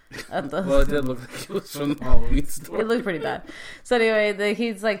 Well, it did look like it was from the Halloween store. It looked pretty bad. So anyway,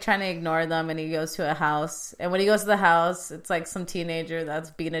 he's like trying to ignore them, and he goes to a house. And when he goes to the house, it's like some teenager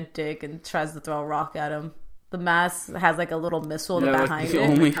that's being a dick and tries to throw a rock at him. The mask has like a little missile behind like the it.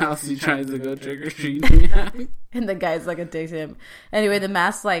 only house he tries to go trick or treating at. And the guy's like a dick to him. Anyway, the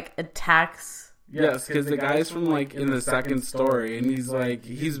mask like attacks. Yes, because the guy's from like in the second story, and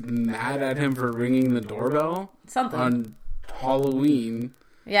he's mad at him for ringing the doorbell on Halloween.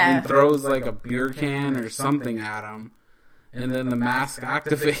 Yeah, and throws like a beer can or something at him, and then the mask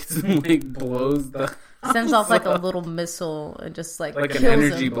activates and like blows the. Sends off like a little missile and just like an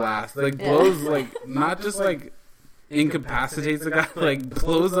energy blast. Like blows like not just like incapacitates the guy, like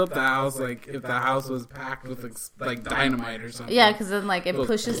blows up the house like if the house was packed with like dynamite or something. Yeah, because then like it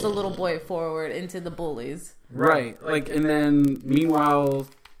pushes the little boy forward into the bullies. Right. Like, and then meanwhile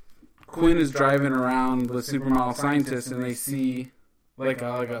Quinn is driving around with supermodel scientists, and they see like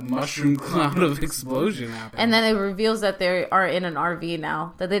a mushroom cloud of explosion happen. And then it reveals that they are in an RV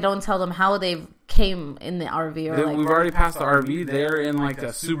now. That they don't tell them how they came in the RV. Or we've already passed the RV. They're in like a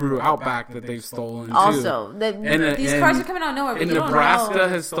Subaru Outback that they've stolen too. Also, these cars are coming out of nowhere. And Nebraska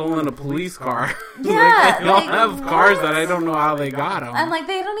has stolen a police car. Yeah, they all have cars that I don't know how they got them. And like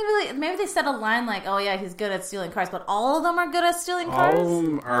they don't even. Maybe they said a line like, "Oh yeah, he's good at stealing cars," but all of them are good at stealing cars. All of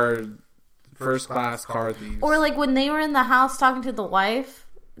them are first class car thieves. Or like when they were in the house talking to the wife,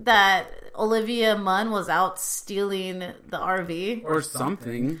 that Olivia Munn was out stealing the RV or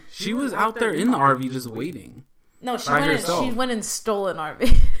something. She was out there in the RV just waiting. No, she went and stole an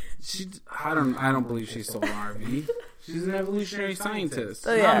RV. I don't believe she stole an RV. She's an evolutionary scientist.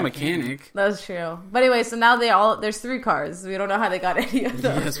 Oh, She's not a mechanic. That's true. But anyway, so now there's 3 cars. We don't know how they got any of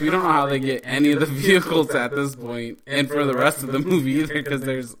them. Yes, we don't know how they get any of the vehicles at this point, and for the rest of the movie either, because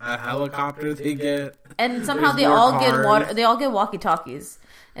there's a helicopter they get, and somehow they all get walkie-talkies,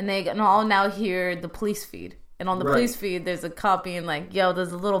 and they all now hear the police feed. And on the police feed, there's a cop being like, "Yo,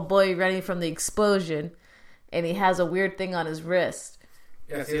 there's a little boy running from the explosion, and he has a weird thing on his wrist."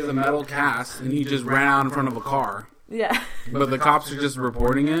 Yes, he has a metal cast, and he just ran out in front of a car. Yeah. But the cops are just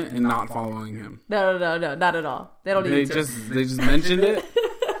reporting it and not following him. No, not at all. They don't need to. They just mentioned it.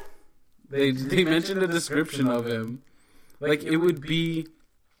 They mentioned a description of him. Like, it would be...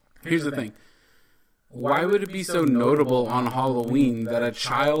 Here's the thing. Why would it be so notable on Halloween that a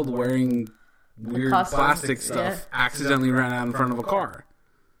child wearing weird plastic stuff accidentally ran out in front of a car?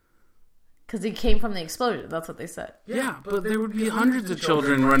 Because he came from the explosion. That's what they said. Yeah, but there would be hundreds of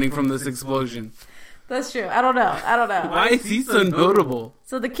children running from this explosion. That's true. I don't know. Why is he so notable?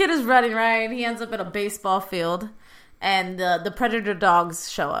 So the kid is running, right? He ends up in a baseball field, and the predator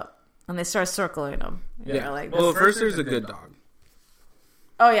dogs show up, and they start circling him. Yeah. Like, well, first there's a good dog.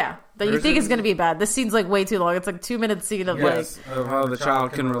 Oh, yeah. But you think it's going to be bad. This scene's, like, way too long. It's, like, 2-minute scene of, of how the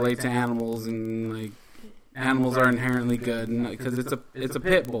child can relate to animals, and, like, animals are inherently good, because it's a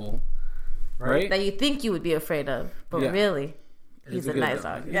pit bull, right? That you think you would be afraid of, but really, he's a nice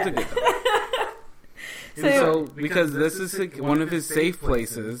dog. He's a good dog. So, because this is one of his safe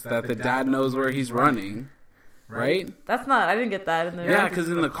places that the dad knows where he's running, right? I didn't get that in there. Yeah, because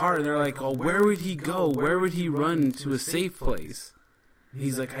in the car, they're like, "Oh, where would he go? Where would he run to a safe place?"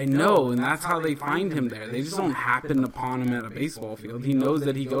 He's like, I know, and that's how they find him there. They just don't happen upon him at a baseball field. He knows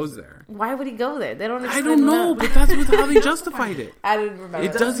that he goes there. Why would he go there? They don't. I don't know, but that's how they justified it. I didn't remember.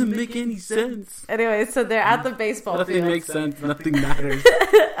 It doesn't make any sense. Anyway, so they're at the baseball Nothing field. makes sense. Nothing matters.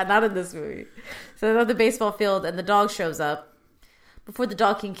 Not in this movie. So they're at the baseball field, and the dog shows up. Before the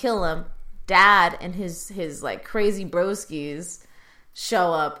dog can kill him, Dad and his like crazy broskies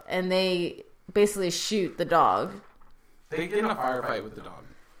show up, and they basically shoot the dog. They get in a firefight with the dog.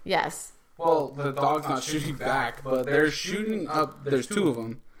 Yes. Well, the dog's not shooting back, but they're shooting up. There's two of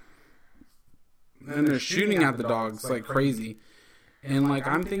them. And they're shooting at the dogs like crazy. And like,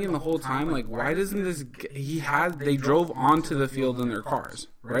 I'm thinking the whole time, like, why doesn't this... They drove onto the field in their cars,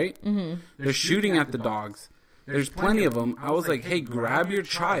 right? Mm-hmm. They're shooting at the dogs. There's plenty of them. I was like, hey, grab your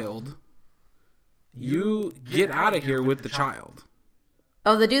child. You get out of here with the child.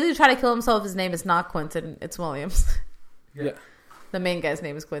 Oh, the dude who tried to kill himself, his name is not Quentin. It's Williams. Yeah. The main guy's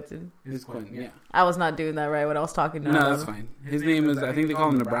name is Quentin. It's Quentin, yeah. I was not doing that right when I was talking to him. No, that's fine. His name is, I think they call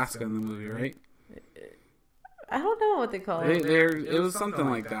him Nebraska in the movie, right? I don't know what they call him. It was something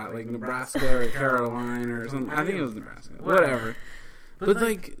like that, like Nebraska or Carolina or something. I think it was Nebraska. Whatever. But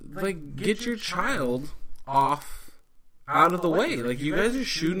like get your child out of the way. Like, you guys are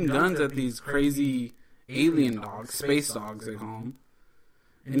shooting guns at these crazy alien dogs, space dogs they call them.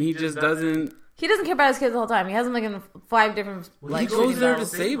 And he just doesn't... He doesn't care about his kids the whole time. He has them like in 5 different. He goes there to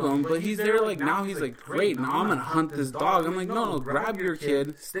save them, but he's there like now. He's like, great, now I'm gonna hunt this dog. I'm like, no, grab your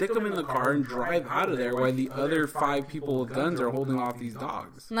kid, stick him in the car, and drive out of there. While the other 5 people with guns are holding off these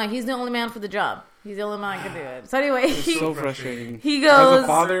dogs. No, he's the only man for the job. He's the only man that can do it. So anyway, it's so frustrating. He goes. As a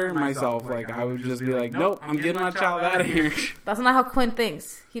father myself, like, I would just be like, nope, I'm getting my child out of here. That's not how Quinn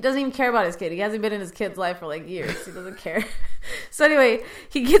thinks. He doesn't even care about his kid. He hasn't been in his kid's life for like years. He doesn't care. So anyway,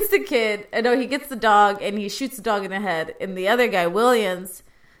 he gets the kid. He gets the dog, and he shoots the dog in the head. And the other guy, Williams,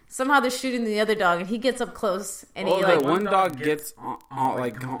 somehow they're shooting the other dog, and he gets up close, and he like one dog gets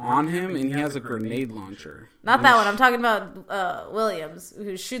on him, and he has a grenade launcher. Not that one. I'm talking about Williams,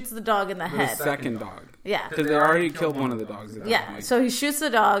 who shoots the dog in the head. The second dog. Yeah. Because they already killed one of the dogs. Yeah. So he shoots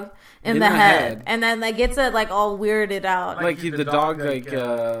the dog in the head, and then like gets it like all weirded out. Like the dog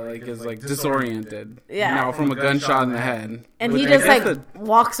is like disoriented. Yeah. Now from a gunshot in the head. And he just like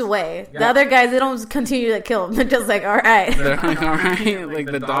walks away. Yeah. The other guys, they don't continue to kill him. They're just like, all right. They're like, all right. Like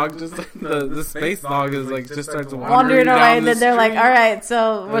the dog just the space dog is like just starts wandering away, and then they're like, all right,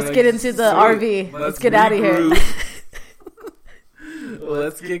 so let's get into the RV. Let's get out of here.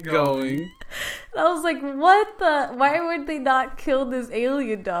 Let's get going. I was like, what the? Why would they not kill this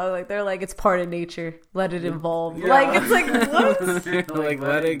alien dog? Like, they're like, it's part of nature. Let it evolve. Yeah. Like, it's like, what? Like,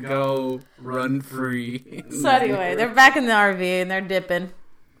 let it go. Run free. So anyway, they're back in the RV and they're dipping.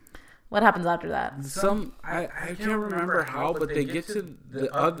 What happens after that? I can't remember how, but they get to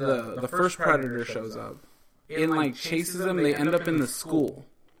the first predator shows up and like chases them. They end up in the school,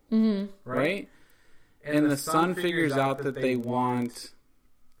 right? And the son figures out that they want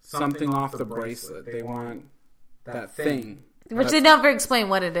something off the bracelet. They want that thing. Which they never explain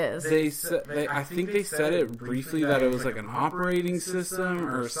what it is. I think they said it briefly that it was like an operating system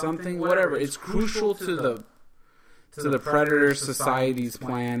or something. Whatever. It's crucial to the Predator Society's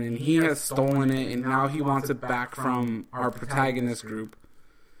plan, and he has stolen it, and now he wants it back from our protagonist group.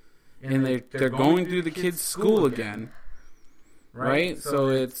 And they're going through the kids' school again, right? So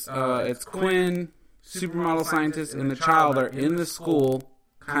it's Quinn, supermodel scientist, and the child are in the school,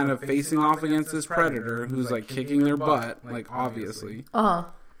 kind of facing off against this predator who's like kicking their butt, like obviously.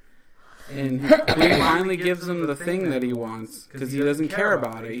 And Quinn finally gives him the thing that he wants because he doesn't care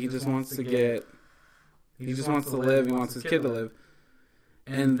about it. He just wants to live. He wants his kid to live.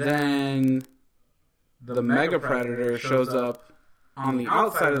 And then the mega predator shows up on the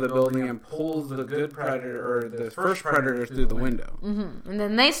outside of the building and pulls the good predator, or the first predator, through the window. Mm-hmm. And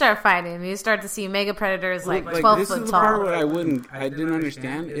then they start fighting. You start to see mega predators like 12 foot tall. This is the part what I didn't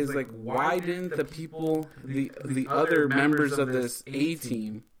understand is like, why didn't the people, the other members of this A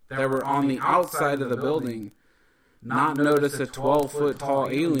team that were on the outside of the building, not notice a 12-foot tall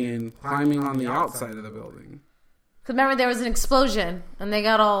alien climbing on the outside of the building? Because remember, there was an explosion, and they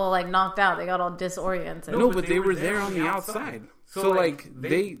got all like knocked out. They got all disoriented. No, but they were there on the outside. So like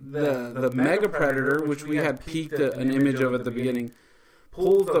the mega predator, which we had peeked an image of at the beginning,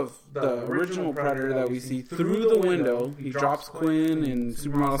 pulls the original predator that we see through the window. He drops Quinn and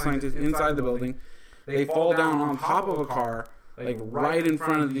supermodel scientist inside the building. They fall down on top of a car, like right in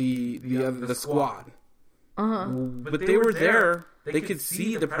front of the squad. But they were there. They could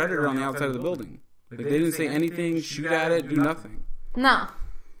see the predator on the outside of the building. Like, they didn't say anything, shoot at it, do nothing. No.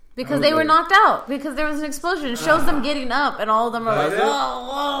 Because they were knocked out. Because there was an explosion. It shows them getting up, and all of them are like,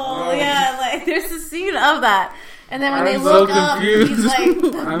 whoa, yeah. Like, there's a scene of that. And then when they look up, he's like,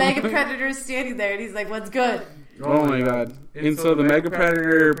 the Mega Predator's standing there, and he's like, what's good? Oh my god. And so the Mega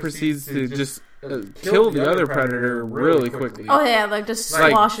Predator proceeds to just kill the other Predator really quickly. Oh, yeah, like, just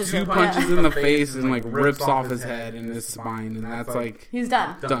squashes him. Two punches in the face and, like, rips off his head and his spine, and that's, like... He's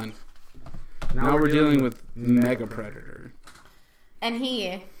done. Done. Now we're dealing with Mega Predator. And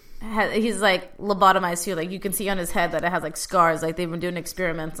he's like lobotomized too. Like you can see on his head that it has like scars. Like they've been doing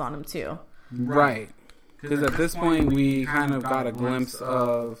experiments on him too. Right. Because at this point we kind of got a glimpse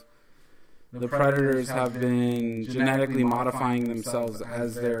of the Predators have been genetically modifying themselves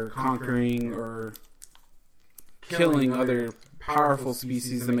as they're conquering or killing other powerful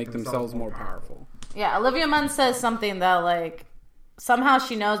species to make themselves more powerful. Yeah, Olivia Munn says something that like somehow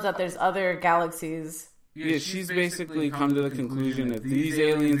she knows that there's other galaxies. Yeah, she's basically come to the conclusion that these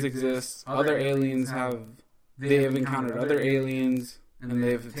aliens exist, they have encountered other aliens, and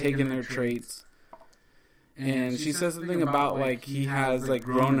they've taken their traits. And she says something about, like, he has, like,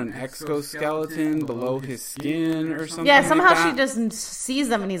 grown an exoskeleton below his skin or something. Yeah, somehow like she just sees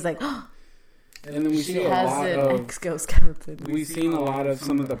them, and he's like, oh, and then we see has an exoskeleton. We've seen a lot of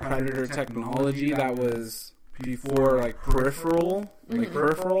some of the Predator technology that was before, like, peripheral,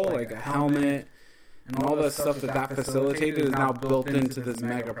 like a helmet. And all the stuff that facilitated is now built into this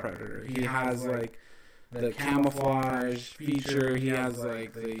Mega Predator. He has, like, the camouflage feature. He has,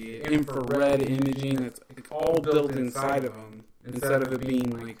 like, the infrared imaging. It's like, all built inside of him instead of it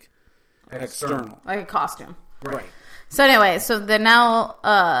being, like, external. Like a costume. Right. So anyway, so they're now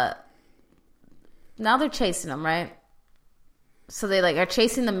they're chasing him, right? So they, like, are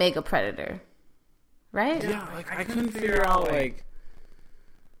chasing the Mega Predator. Right? Yeah, like, I couldn't figure out, like,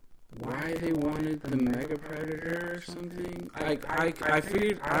 why they wanted the Mega Predator or something. I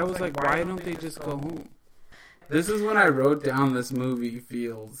figured, I was like, why don't they just go home? This is when I wrote down this movie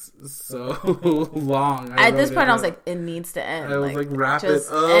feels so long. At this point, I was like, it needs to end. I was like wrap it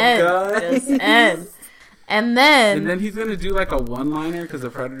just up, end, guys. just end. And then he's going to do like a one-liner because the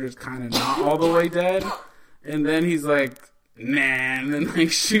Predator's kind of not all the way dead. And then he's like, nah, and then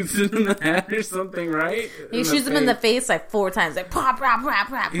like shoots him in the head or something, right? He shoots him in the face like 4 times, like pop, pop, pop,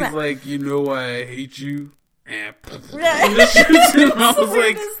 pop. He's like, you know why I hate you? And just shoots him. I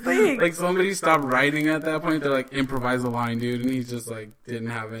was like somebody stopped writing at that point. They're like, improvise a line, dude, and he's just like didn't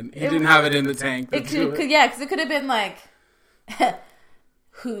have it. He didn't have it in the tank. Yeah, because it could have been like,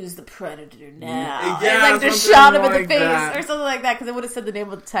 who's the Predator now? Yeah, and, like just shot him in the face that. or something like that. Because it would have said the name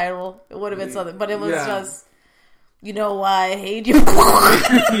of the title. It would have been something, but it was just. You know why I hate you? You know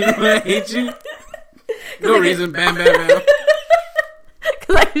why I hate you? No reason. Bam, bam, bam.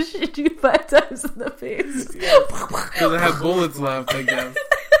 Because I can shoot you 5 times in the face. Because I have bullets left, I guess.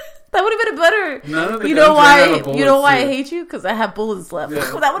 That would have been a better. None of the you know why? You know why too. I hate you? Because I have bullets left. Yeah.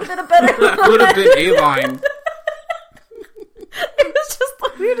 Well, that would have been a better. That would have been a line. It was just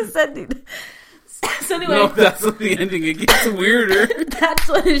the weirdest ending. So anyway, no, that's not the ending. It gets weirder. That's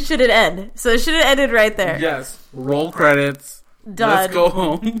when it should have ended. So it should have ended right there. Yes. Roll credits. Done. Let's go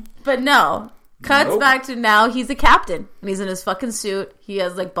home. But no. Cuts back to now he's a captain. And he's in his fucking suit. He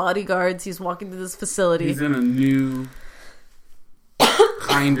has like bodyguards. He's walking to this facility. He's in a new,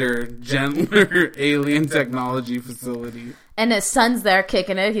 kinder, gentler alien technology facility. And his son's there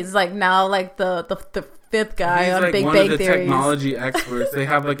kicking it. He's like now like the 5th guy he's on like Big one Bang of the Theory. Technology experts. They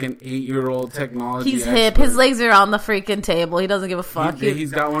have like an 8-year-old technology He's expert. hip. His legs are on the freaking table. He doesn't give a fuck.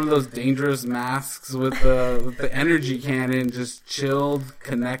 He's got one of those dangerous masks with the energy cannon, just chilled,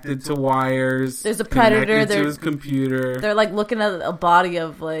 connected to wires. There's a Predator. Connected to his computer. They're like looking at a body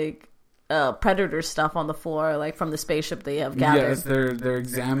of like Predator stuff on the floor, like from the spaceship they have gathered. Yes, they're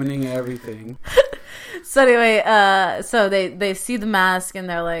examining everything. So anyway, so they see the mask and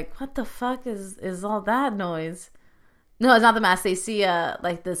they're like, "What the fuck is all that noise?" No, it's not the mask. They see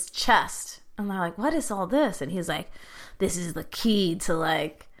like this chest, and they're like, "What is all this?" And he's like, "This is the key to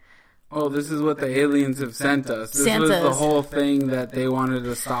like." Oh, this is what the aliens have sent us. This was the whole thing that they wanted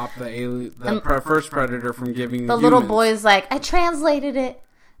to stop the first Predator from giving the humans. little boy's like, "I translated it.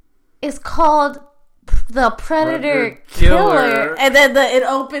 It's called the Predator Killer," and then it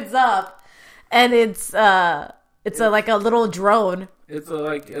opens up. And it's like a little drone. It's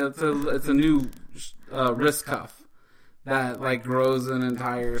a new wrist cuff that like grows an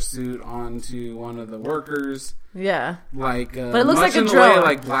entire suit onto one of the workers. Yeah, like but it looks much like a in the drone. way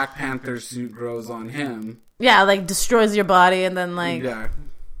like Black Panther's suit grows on him. Yeah, like destroys your body and then like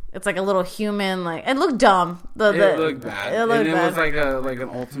It's like a little human, like it looked dumb. It looked bad. It looked and it bad. was like an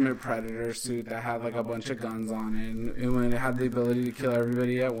ultimate predator suit that had like a bunch of guns on it, and when it had the ability to kill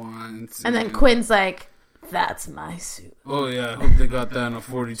everybody at once. And then Quinn's like, "That's my suit." Oh yeah, I hope they got that in a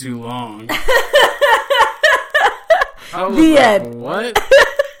 42 long. The end. What?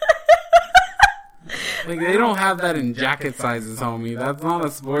 Like, they don't have that in jacket sizes, homie. That's not a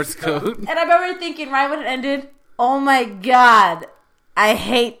sports coat. And I remember thinking right when it ended, "Oh my god, I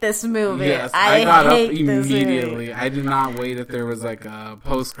hate this movie." Yes, I got up hate this immediately. movie. I did not wait if there was like a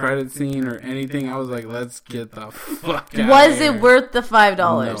post-credit scene or anything. I was like, let's get the fuck out Was of here. it worth the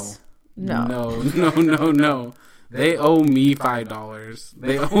 $5? No. No. They owe me $5.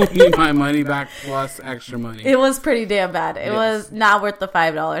 They owe me my money back plus extra money. It was pretty damn bad. It Yes. was not worth the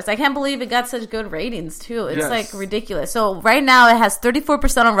 $5. I can't believe it got such good ratings too. It's Yes. like ridiculous. So right now it has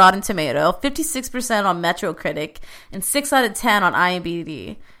 34% on Rotten Tomato, 56% on Metacritic, and 6 out of 10 on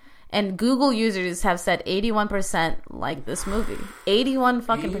IMDb. And Google users have said 81% like this movie. 81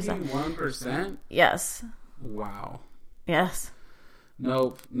 fucking percent. 81%? Yes. Wow. Yes.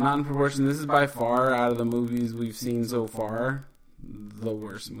 Nope, not in proportion. This is by far, out of the movies we've seen so far, the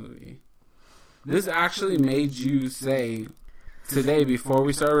worst movie. This actually made you say today, before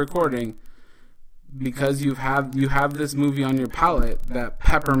we started recording, because you have this movie on your palette, that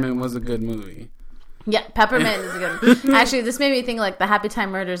Peppermint was a good movie. Yeah, Peppermint is good. Actually, this made me think like the Happy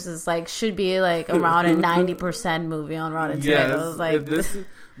Time Murders is like should be like around a 90% movie on Rotten Tomatoes. Like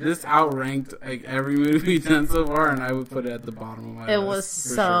This outranked like every movie we've done so far, and I would put it at the bottom of my list. it was for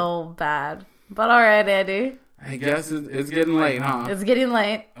so sure. bad. But all right, Andy, I guess it's getting late, huh? it's getting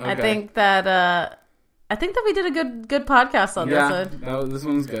late. I Okay. think that we did a good podcast on this one. This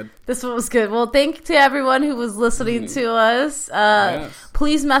one's good. This one was good. Well, thank you to everyone who was listening to us. Yes.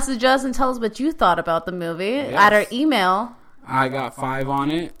 Please message us and tell us what you thought about the movie at our email. I got 5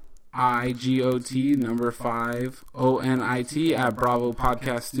 on it. IGOT number 5 ONIT at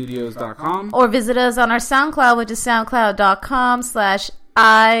BravoPodcastStudios.com. Or visit us on our SoundCloud, which is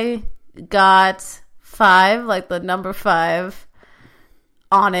soundcloud.com/IGOT5, like the number 5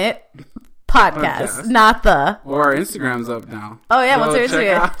 on it podcast, not the. Or our Instagram's up now. Oh yeah, So what's our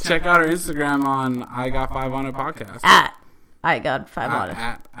Instagram? check out our Instagram on I Got 5 on it podcast. At I got 5 on it.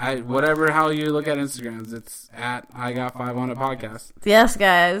 Whatever how you look at Instagrams, it's at I Got 5 on it podcast. Yes,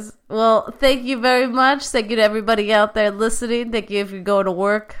 guys. Well, thank you very much. Thank you to everybody out there listening. Thank you if you go to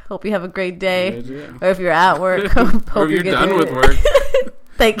work. Hope you have a great day. Yeah. Or if you're at work, hope Or if you you're get done there. with work.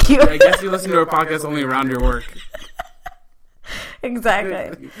 Thank you. I guess you listen to our podcast only around your work.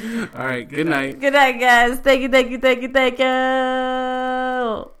 Exactly. All right. Good night. Good night, guys. Thank you.